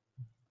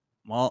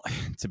 Well,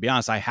 to be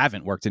honest, I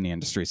haven't worked in the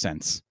industry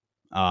since.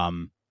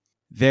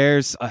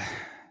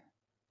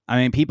 I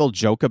mean, people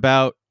joke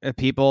about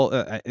people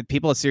at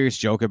Sirius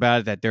joke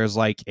about it, that there's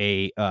like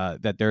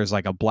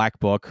a black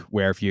book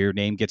where if your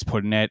name gets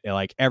put in it,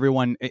 like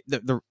everyone,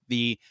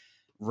 the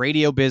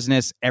radio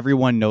business,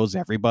 everyone knows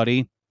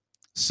everybody.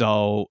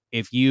 So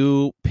if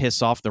you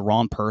piss off the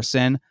wrong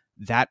person,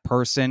 that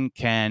person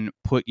can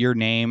put your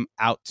name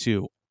out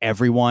to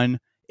everyone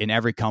in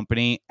every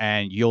company,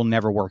 and you'll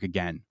never work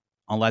again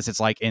unless it's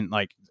like in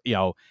like, you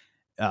know,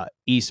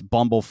 East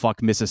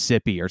Bumblefuck,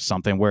 Mississippi or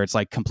something where it's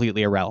like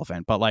completely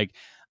irrelevant. But like,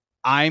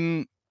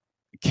 I'm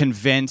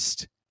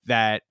convinced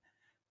that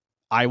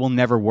I will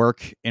never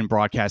work in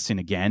broadcasting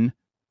again.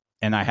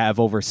 And I have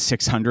over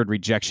 600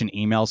 rejection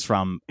emails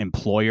from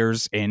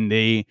employers in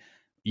the,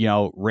 you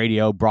know,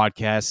 radio,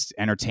 broadcast,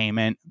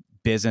 entertainment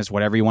business,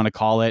 whatever you want to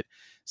call it,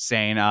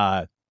 saying,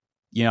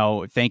 you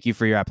know, thank you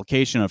for your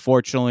application.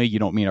 Unfortunately, you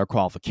don't meet our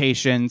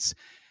qualifications.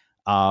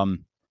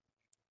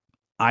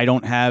 I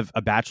don't have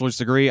a bachelor's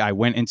degree. I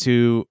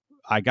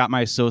got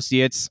my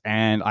associates,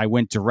 and I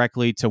went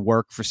directly to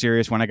work for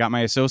Sirius when I got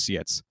my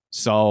associates.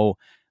 So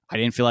I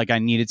didn't feel like I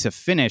needed to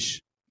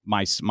finish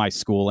my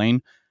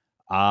schooling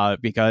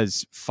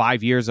because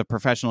 5 years of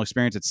professional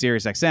experience at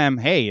Sirius XM,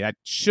 hey, that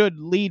should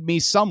lead me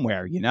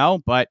somewhere, you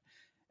know, but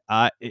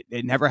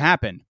it never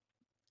happened.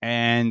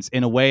 And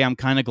in a way, I'm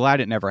kind of glad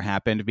it never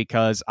happened,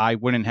 because I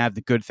wouldn't have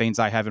the good things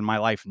I have in my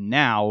life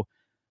now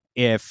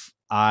if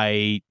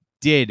I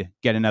did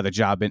get another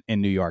job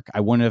in New York. I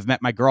wouldn't have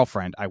met my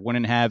girlfriend. I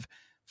wouldn't have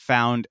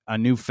found a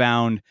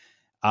newfound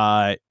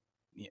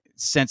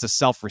sense of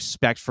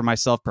self-respect for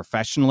myself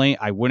professionally.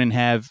 I wouldn't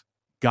have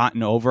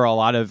gotten over a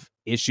lot of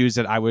issues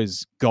that I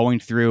was going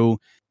through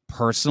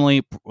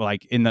personally,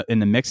 like in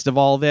the mix of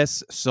all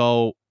this.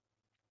 So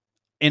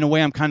in a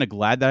way, I'm kind of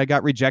glad that I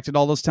got rejected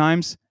all those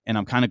times, and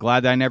I'm kind of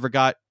glad that I never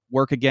got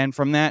work again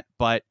from that.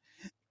 But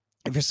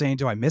if you're saying,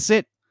 do I miss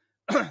it?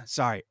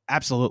 Sorry,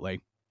 absolutely.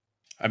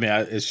 I mean,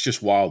 it's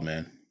just wild,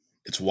 man.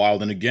 It's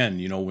wild. And again,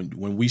 you know,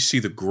 when we see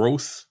the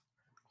growth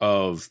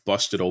of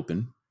Busted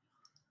Open,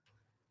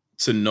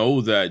 to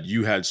know that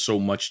you had so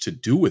much to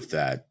do with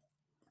that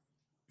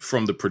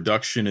from the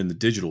production and the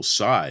digital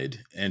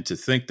side, and to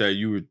think that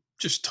you were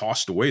just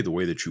tossed away the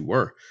way that you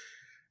were,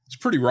 it's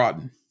pretty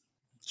rotten.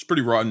 It's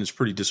pretty rotten. It's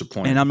pretty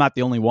disappointing. And I'm not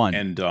the only one.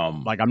 And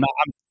like,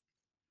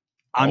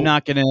 I'm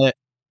not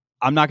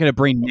gonna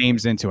bring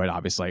names into it.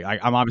 Obviously,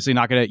 I'm obviously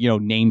not gonna, you know,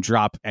 name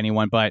drop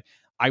anyone, but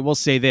I will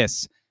say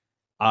this.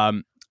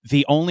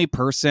 The only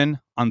person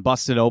on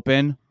Busted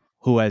Open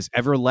who has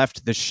ever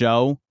left the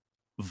show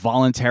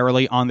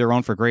voluntarily on their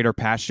own for greater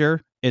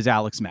pasture is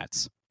Alex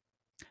Metz.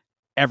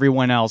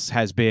 Everyone else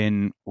has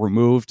been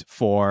removed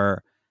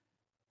for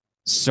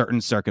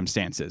certain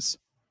circumstances.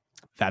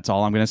 That's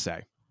all I'm going to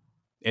say.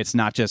 It's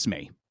not just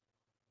me.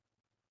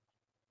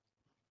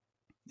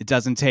 It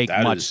doesn't take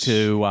much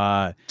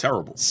to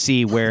terrible.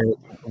 See where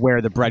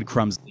the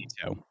breadcrumbs lead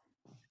to.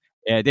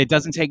 It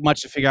doesn't take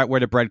much to figure out where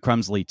the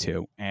breadcrumbs lead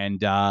to.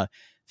 And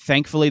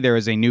thankfully, there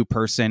is a new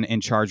person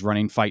in charge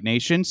running Fight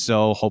Nation,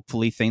 so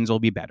hopefully things will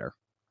be better.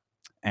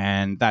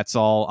 And that's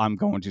all I'm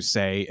going to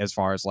say as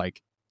far as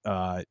like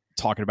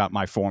talking about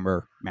my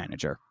former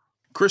manager.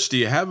 Chris, do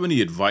you have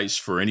any advice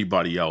for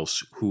anybody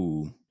else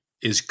who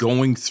is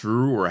going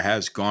through or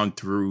has gone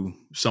through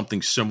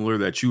something similar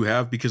that you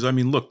have? Because, I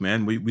mean, look,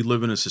 man, we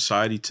live in a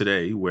society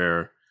today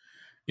where,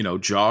 you know,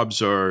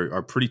 jobs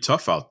are pretty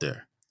tough out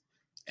there.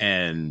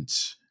 And,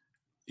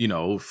 you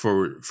know,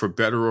 for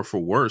better or for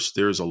worse,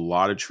 there's a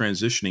lot of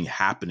transitioning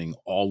happening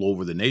all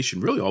over the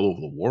nation, really all over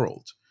the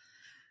world.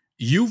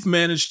 You've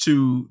managed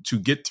to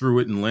get through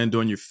it and land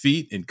on your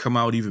feet and come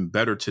out even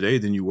better today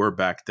than you were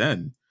back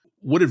then.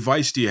 What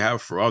advice do you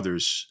have for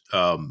others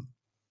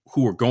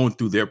who are going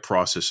through their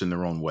process in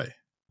their own way?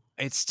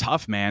 It's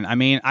tough, man. I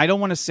mean, I don't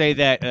want to say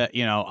that,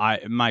 you know,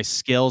 my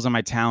skills and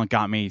my talent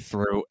got me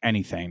through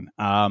anything.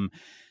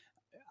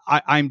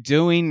 I'm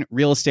doing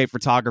real estate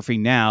photography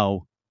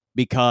now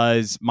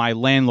because my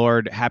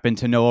landlord happened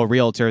to know a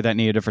realtor that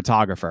needed a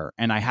photographer.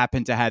 And I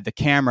happened to have the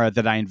camera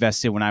that I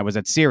invested when I was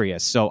at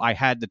Sirius. So I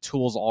had the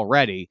tools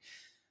already.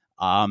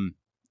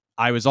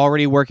 I was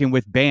already working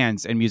with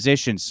bands and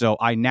musicians. So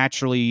I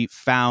naturally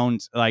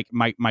found, like,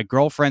 my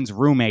girlfriend's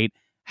roommate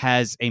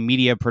has a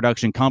media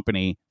production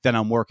company that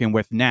I'm working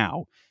with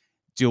now,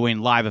 doing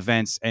live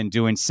events and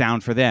doing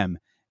sound for them.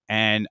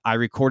 And I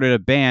recorded a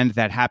band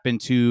that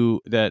happened to,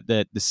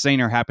 the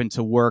singer happened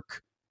to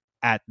work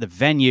at the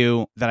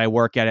venue that I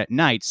work at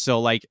night. So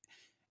like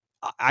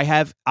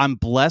I'm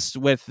blessed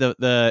with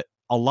a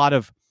lot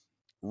of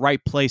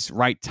right place,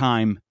 right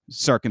time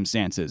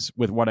circumstances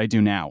with what I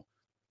do now.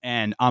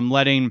 And I'm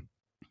letting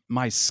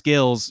my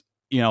skills,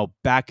 you know,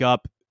 back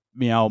up,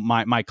 you know,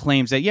 my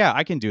claims that, yeah,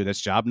 I can do this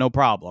job, no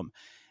problem.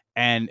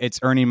 And it's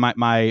earning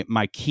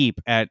my keep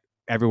at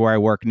everywhere I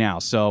work now.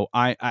 So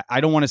I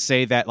don't want to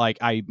say that like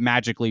I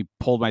magically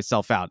pulled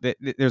myself out.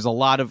 There's a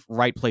lot of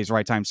right place,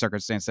 right time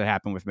circumstance that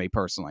happened with me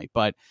personally.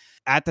 But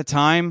at the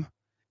time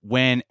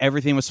when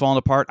everything was falling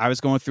apart, I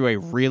was going through a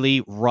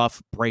really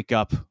rough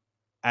breakup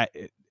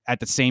at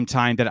the same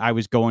time that I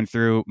was going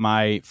through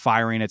my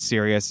firing at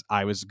Sirius.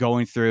 I was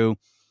going through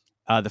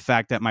The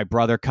fact that my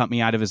brother cut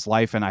me out of his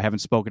life and I haven't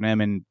spoken to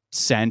him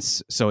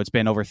since. So it's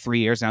been over 3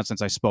 years now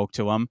since I spoke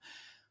to him.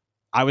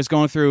 I was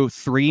going through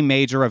 3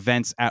 major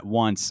events at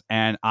once,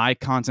 and I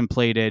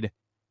contemplated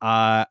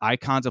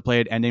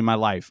ending my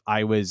life.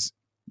 I was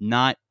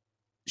not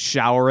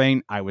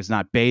showering. I was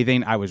not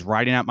bathing. I was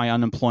writing out my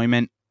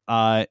unemployment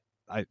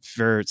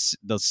for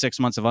the 6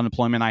 months of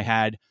unemployment I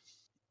had.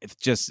 It's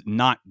just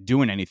not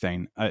doing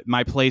anything.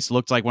 My place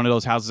looked like one of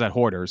those houses at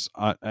Hoarders.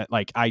 I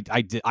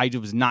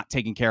was not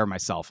taking care of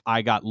myself.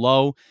 I got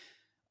low.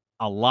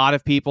 A lot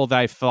of people that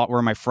I thought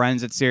were my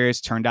friends at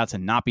Sirius turned out to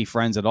not be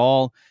friends at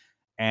all.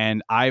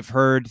 And I've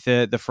heard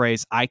the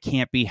phrase, I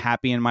can't be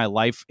happy in my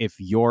life if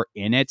you're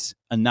in it,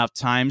 enough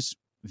times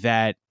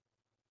that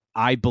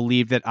I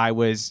believe that I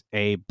was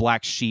a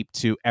black sheep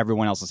to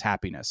everyone else's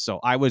happiness. So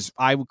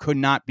I could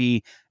not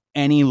be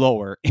any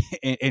lower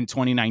in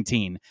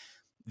 2019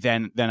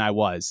 than I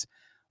was.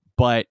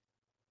 But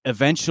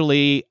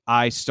eventually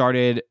I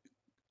decided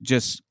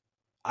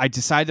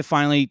to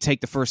finally take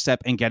the first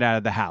step and get out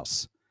of the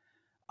house.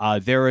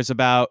 There was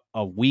about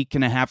a week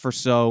and a half or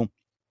so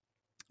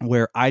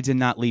where I did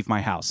not leave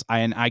my house.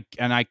 I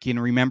can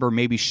remember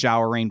maybe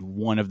showering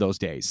one of those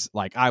days.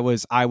 Like I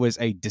was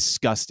a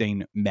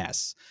disgusting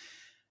mess.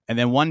 And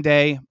then one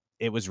day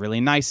it was really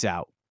nice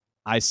out.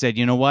 I said,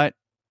 you know what?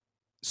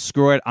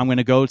 Screw it. I'm going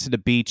to go to the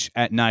beach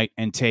at night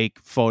and take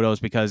photos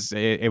because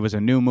it was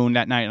a new moon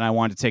that night and I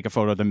wanted to take a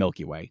photo of the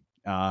Milky Way.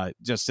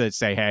 Just to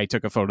say, hey, I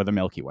took a photo of the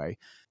Milky Way.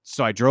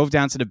 So I drove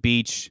down to the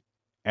beach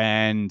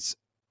and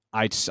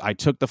I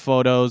took the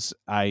photos.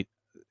 I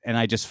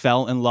just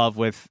fell in love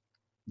with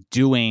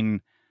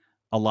doing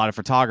a lot of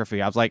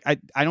photography. I was like,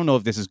 I don't know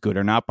if this is good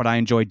or not, but I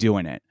enjoy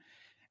doing it.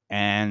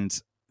 And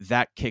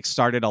that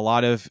kickstarted a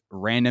lot of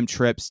random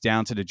trips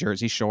down to the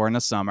Jersey Shore in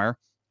the summer.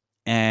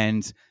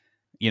 And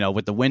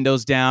with the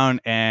windows down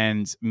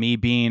and me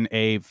being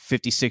a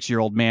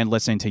 56-year-old man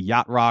listening to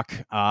yacht rock,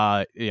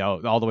 all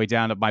the way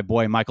down to my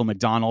boy Michael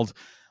McDonald,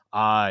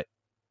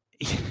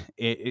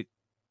 it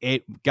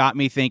got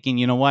me thinking,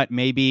 you know what,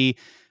 maybe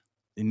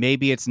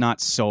it's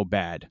not so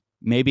bad.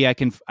 Maybe I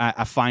can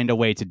find a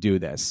way to do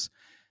this.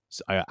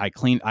 So I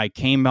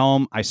came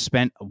home. I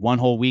spent one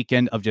whole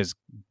weekend of just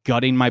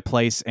gutting my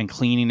place and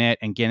cleaning it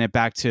and getting it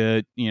back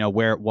to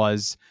where it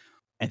was.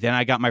 And then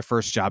I got my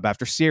first job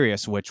after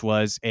Sirius, which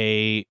was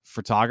a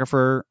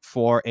photographer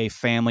for a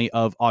family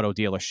of auto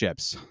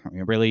dealerships.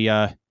 Really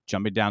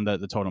jumping down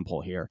the totem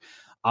pole here.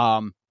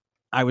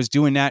 I was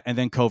doing that, and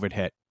then COVID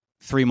hit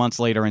 3 months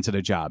later into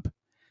the job.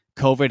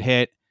 COVID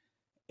hit.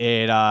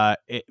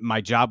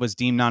 My job was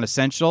deemed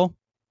non-essential.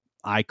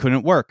 I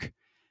couldn't work.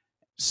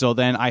 So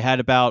then I had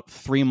about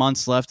 3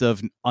 months left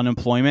of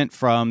unemployment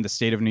from the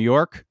state of New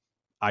York.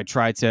 I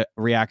tried to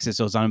reaccess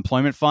those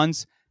unemployment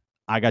funds.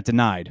 I got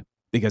denied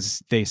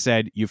because they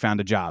said, you found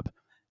a job.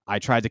 I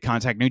tried to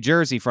contact New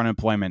Jersey for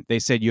unemployment. They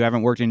said, you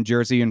haven't worked in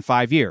Jersey in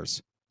 5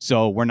 years,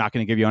 so we're not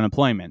going to give you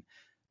unemployment.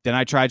 Then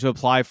I tried to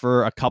apply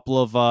for a couple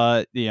of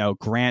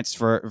grants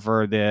for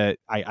the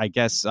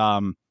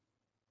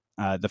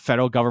the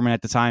federal government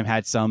at the time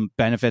had some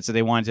benefits that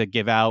they wanted to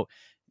give out.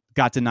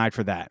 Got denied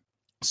for that.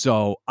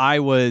 So I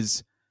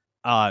was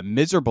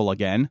miserable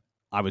again.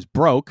 I was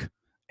broke,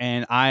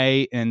 and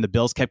the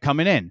bills kept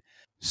coming in.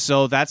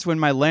 So that's when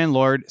my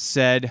landlord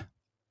said,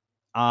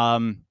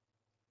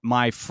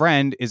 my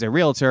friend is a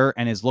realtor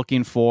and is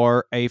looking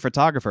for a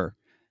photographer.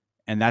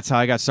 And that's how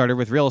I got started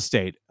with real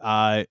estate.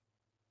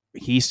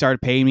 He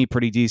started paying me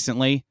pretty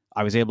decently.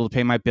 I was able to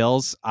pay my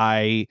bills.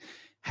 I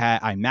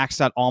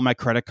maxed out all my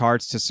credit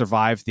cards to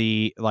survive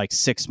the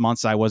 6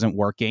 months I wasn't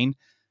working.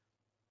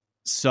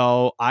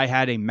 So I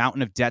had a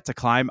mountain of debt to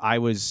climb. I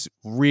was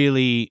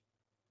really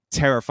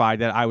terrified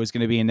that I was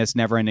going to be in this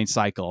never-ending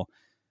cycle.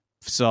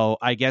 So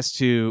I guess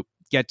to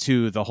get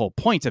to the whole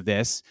point of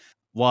this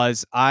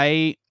was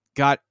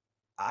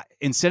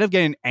instead of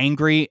getting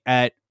angry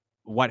at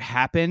what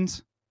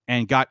happened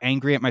and got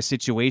angry at my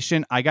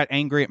situation, I got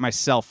angry at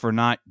myself for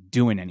not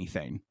doing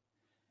anything.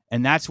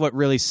 And that's what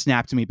really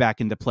snapped me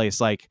back into place.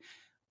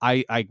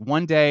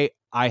 One day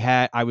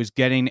I was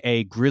getting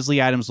a Grizzly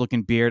Adams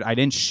looking beard. I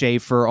didn't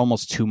shave for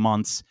almost 2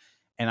 months.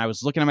 And I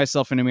was looking at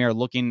myself in the mirror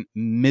looking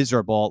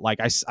miserable.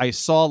 I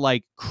saw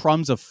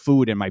crumbs of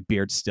food in my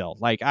beard still.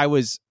 I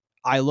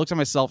looked at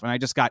myself and I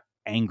just got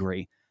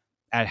angry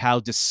at how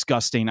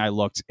disgusting I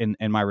looked in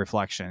my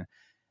reflection.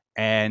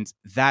 And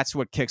that's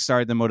what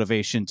kickstarted the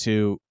motivation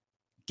to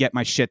get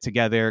my shit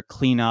together,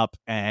 clean up,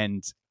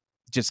 and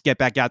just get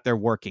back out there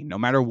working. No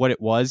matter what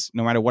it was,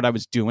 no matter what I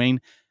was doing,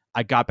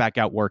 I got back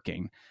out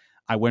working.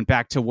 I went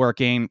back to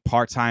working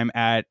part-time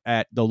at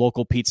the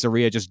local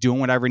pizzeria, just doing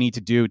whatever I need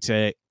to do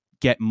to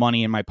get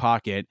money in my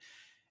pocket.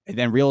 And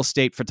then real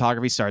estate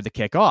photography started to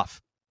kick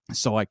off.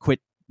 So I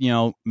quit,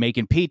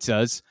 making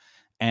pizzas,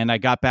 and I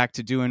got back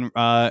to doing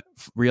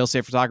real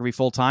estate photography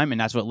full time. And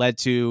that's what led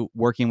to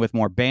working with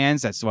more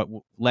bands. That's what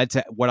led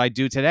to what I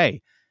do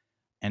today.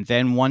 And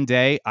then one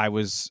day I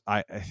was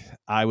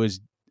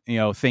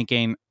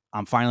thinking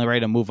I'm finally ready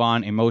to move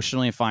on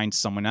emotionally and find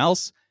someone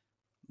else.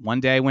 One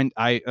day when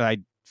I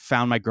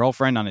found my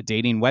girlfriend on a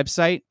dating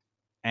website,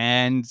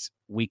 and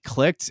we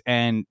clicked,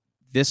 and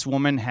this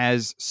woman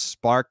has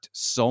sparked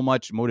so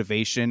much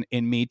motivation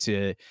in me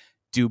to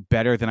do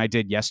better than I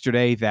did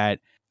yesterday that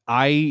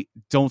I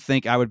don't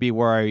think I would be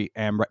where I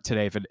am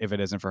today if it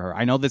isn't for her.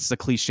 I know this is a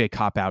cliche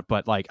cop-out,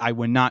 but like I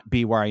would not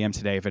be where I am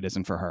today if it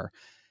isn't for her.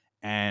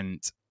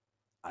 And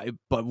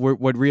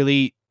what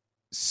really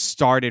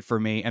started for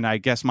me, and I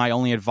guess my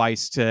only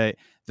advice that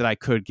I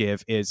could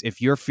give is,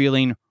 if you're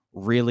feeling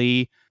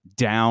really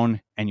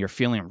down and you're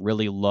feeling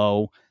really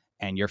low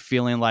and you're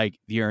feeling like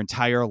your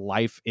entire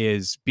life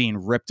is being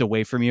ripped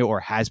away from you or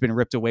has been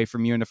ripped away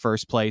from you in the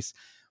first place,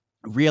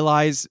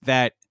 realize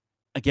that,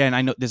 again,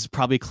 I know this is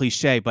probably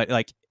cliche, but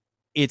like,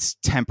 it's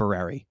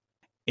temporary.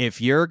 If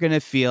you're going to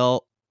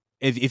feel,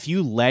 if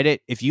you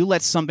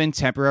let something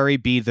temporary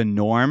be the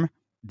norm,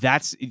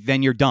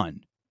 then you're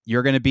done.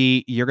 You're going to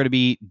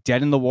be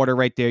dead in the water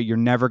right there. You're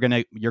never going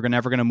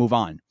to move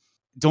on.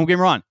 Don't get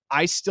me wrong.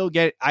 I still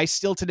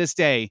to this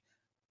day,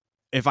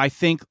 if I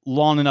think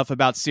long enough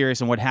about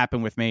Sirius and what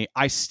happened with me,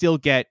 I still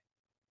get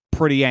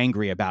pretty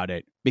angry about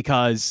it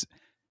because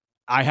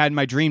I had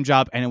my dream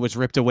job and it was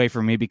ripped away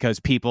from me because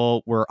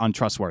people were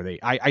untrustworthy.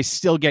 I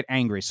still get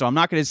angry. So I'm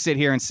not going to sit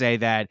here and say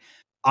that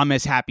I'm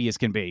as happy as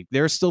can be.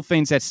 There are still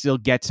things that still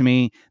get to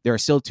me. There are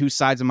still two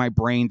sides of my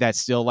brain that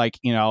still, like,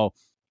 you know,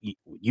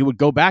 you would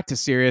go back to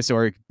Sirius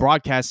or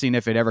broadcasting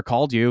if it ever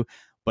called you.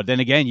 But then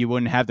again, you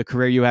wouldn't have the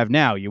career you have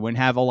now. You wouldn't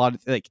have a lot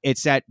of, like,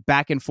 it's that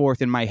back and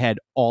forth in my head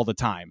all the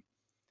time.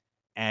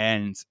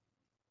 And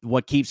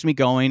what keeps me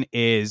going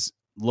is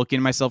looking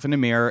at myself in the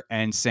mirror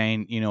and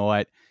saying, you know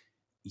what,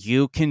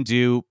 you can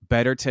do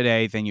better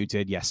today than you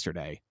did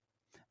yesterday.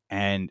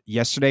 And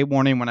yesterday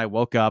morning when I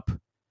woke up,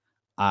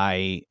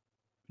 I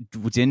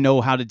didn't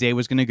know how the day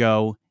was going to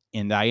go.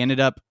 And I ended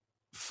up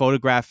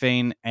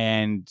photographing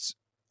and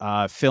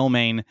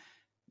filming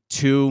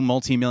 2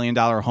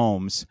 multi-million-dollar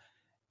homes.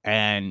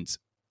 And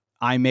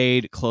I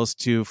made close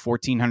to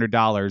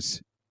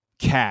 $1,400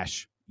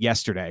 cash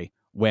yesterday,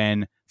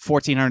 when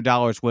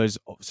 $1,400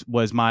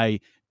 was my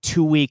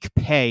 2-week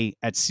pay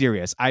at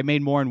Sirius. I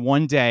made more in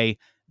one day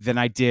than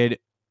I did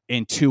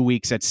in 2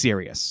 weeks at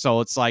Sirius.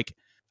 So it's like,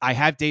 I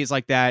have days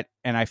like that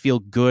and I feel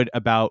good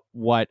about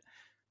what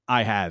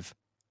I have.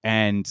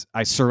 And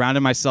I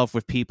surrounded myself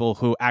with people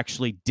who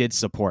actually did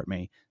support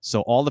me.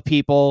 So all the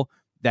people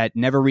that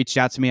never reached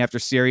out to me after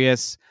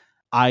Sirius,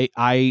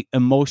 I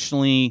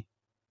emotionally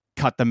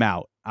cut them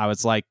out. I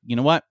was like, you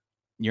know what?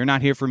 You're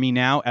not here for me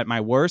now at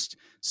my worst.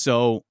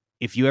 So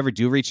if you ever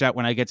do reach out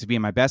when I get to be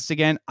in my best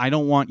again, I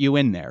don't want you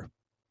in there.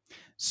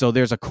 So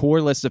there's a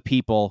core list of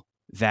people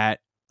that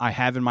I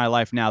have in my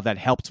life now that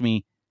helped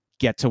me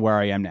get to where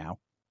I am now.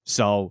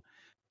 So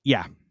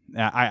yeah,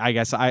 I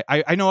guess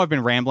I know I've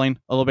been rambling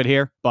a little bit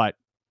here, but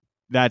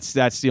that's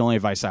the only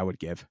advice I would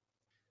give.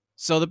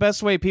 So the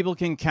best way people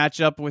can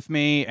catch up with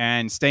me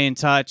and stay in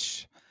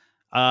touch,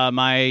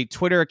 my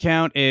Twitter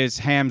account is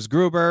Hams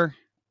Gruber,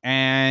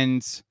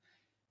 and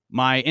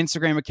my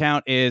Instagram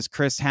account is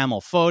Chris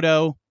Hamill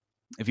Photo.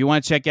 If you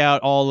want to check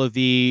out all of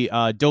the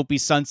dopey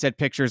sunset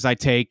pictures I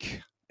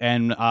take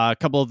and a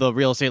couple of the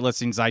real estate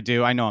listings I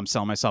do, I know I'm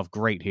selling myself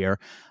great here.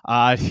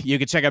 You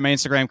can check out my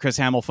Instagram, Chris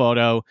Hamill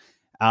Photo.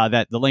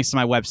 That the links to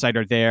my website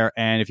are there.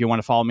 And if you want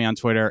to follow me on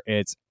Twitter,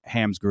 it's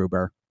Hams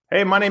Gruber.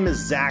 Hey, my name is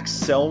Zach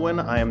Selwyn.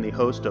 I am the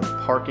host of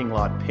Parking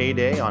Lot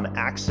Payday on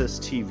Access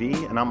TV,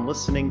 and I'm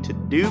listening to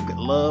Duke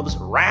Loves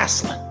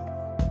Wrestling.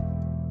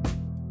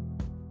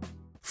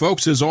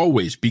 Folks, as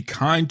always, be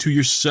kind to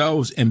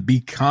yourselves and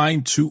be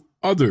kind to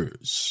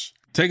others.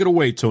 Take it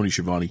away, Tony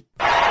Schiavone.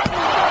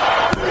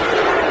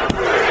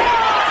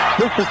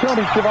 This is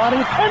Tony Schiavone,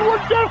 and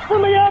we're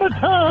desperately out of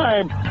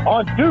time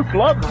on Duke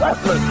Loves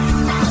Wrestling.